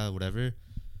Messi, yeah, whatever.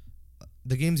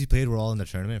 The games he played were all in the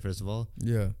tournament, first of all.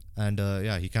 Yeah. And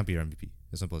he can't be your MVP.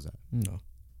 As simple as that. No.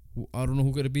 I don't know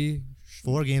who could it be.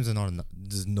 4 games are not enough.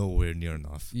 Just nowhere near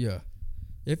enough. Yeah.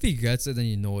 If he gets it, then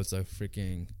you know it's a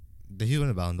freaking. He's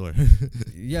winning a Ballon d'Or.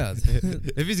 Yeah.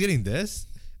 If he's getting this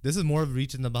is more of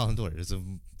reach in the Ballon d'Or. It's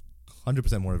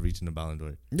 100% more of reach in the Ballon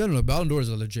d'Or. No, Ballon d'Or is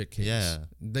a legit case. Yeah.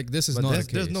 Like, this is not a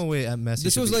case. There's no way Messi.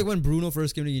 This was like when Bruno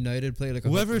first came to United, played like a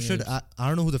whoever should. I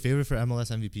don't know who the favorite for MLS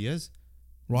MVP is.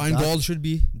 Ryan Gauld should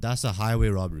be. That's a highway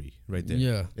robbery right there.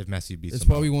 Yeah. If Messi beats it's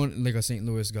probably one like a St.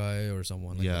 Louis guy or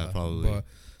someone like that. Yeah, probably. But,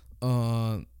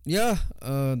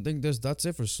 I think that's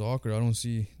it for soccer. I don't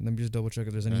see. Let me just double check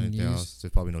if there's any news. Else.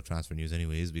 There's probably no transfer news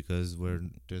anyways because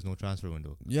there's no transfer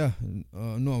window. Yeah.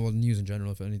 News in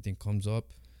general. If anything comes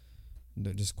up,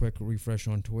 just quick refresh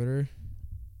on Twitter.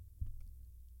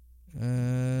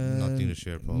 Nothing to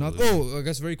share. Probably. I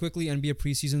guess very quickly. NBA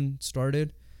preseason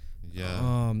started.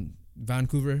 Yeah.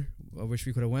 Vancouver, I wish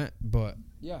we could have went, but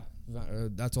yeah,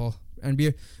 that's all.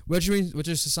 NBA, which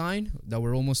is a sign that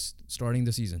we're almost starting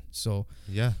the season. So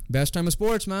yeah, best time of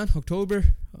sports, man. October.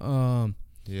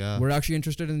 We're actually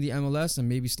interested in the MLS and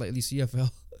maybe slightly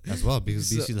CFL as well because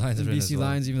BC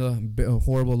Lions, even though a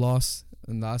horrible loss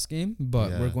in last game, but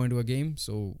we're going to a game,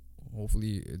 so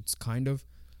hopefully it's kind of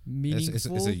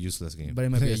meaningful. It's a useless game, but it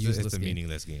might be a useless. It's a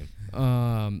meaningless game.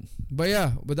 But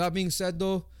yeah, with that being said,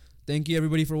 though. Thank you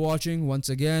everybody for watching once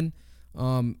again.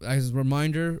 As a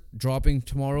reminder, dropping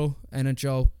tomorrow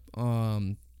NHL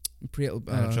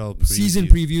season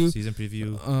preview.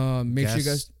 Make sure you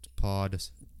guys pod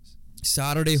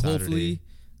Saturday hopefully,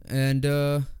 and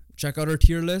check out our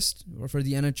tier list for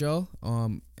the NHL.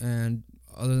 And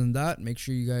other than that, make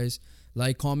sure you guys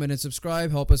like, comment, and subscribe.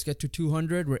 Help us get to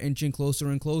 200. We're inching closer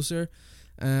and closer.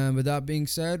 And with that being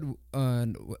said,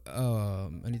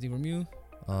 anything from you?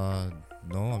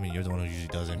 No, I mean, you're the one who usually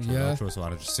does intro and outro, so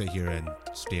I'll just sit here and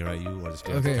stare at you or just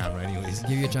stare at the camera anyways.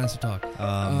 Give you a chance to talk.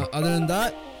 Other than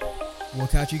that, we'll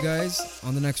catch you guys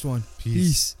on the next one.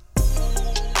 Peace.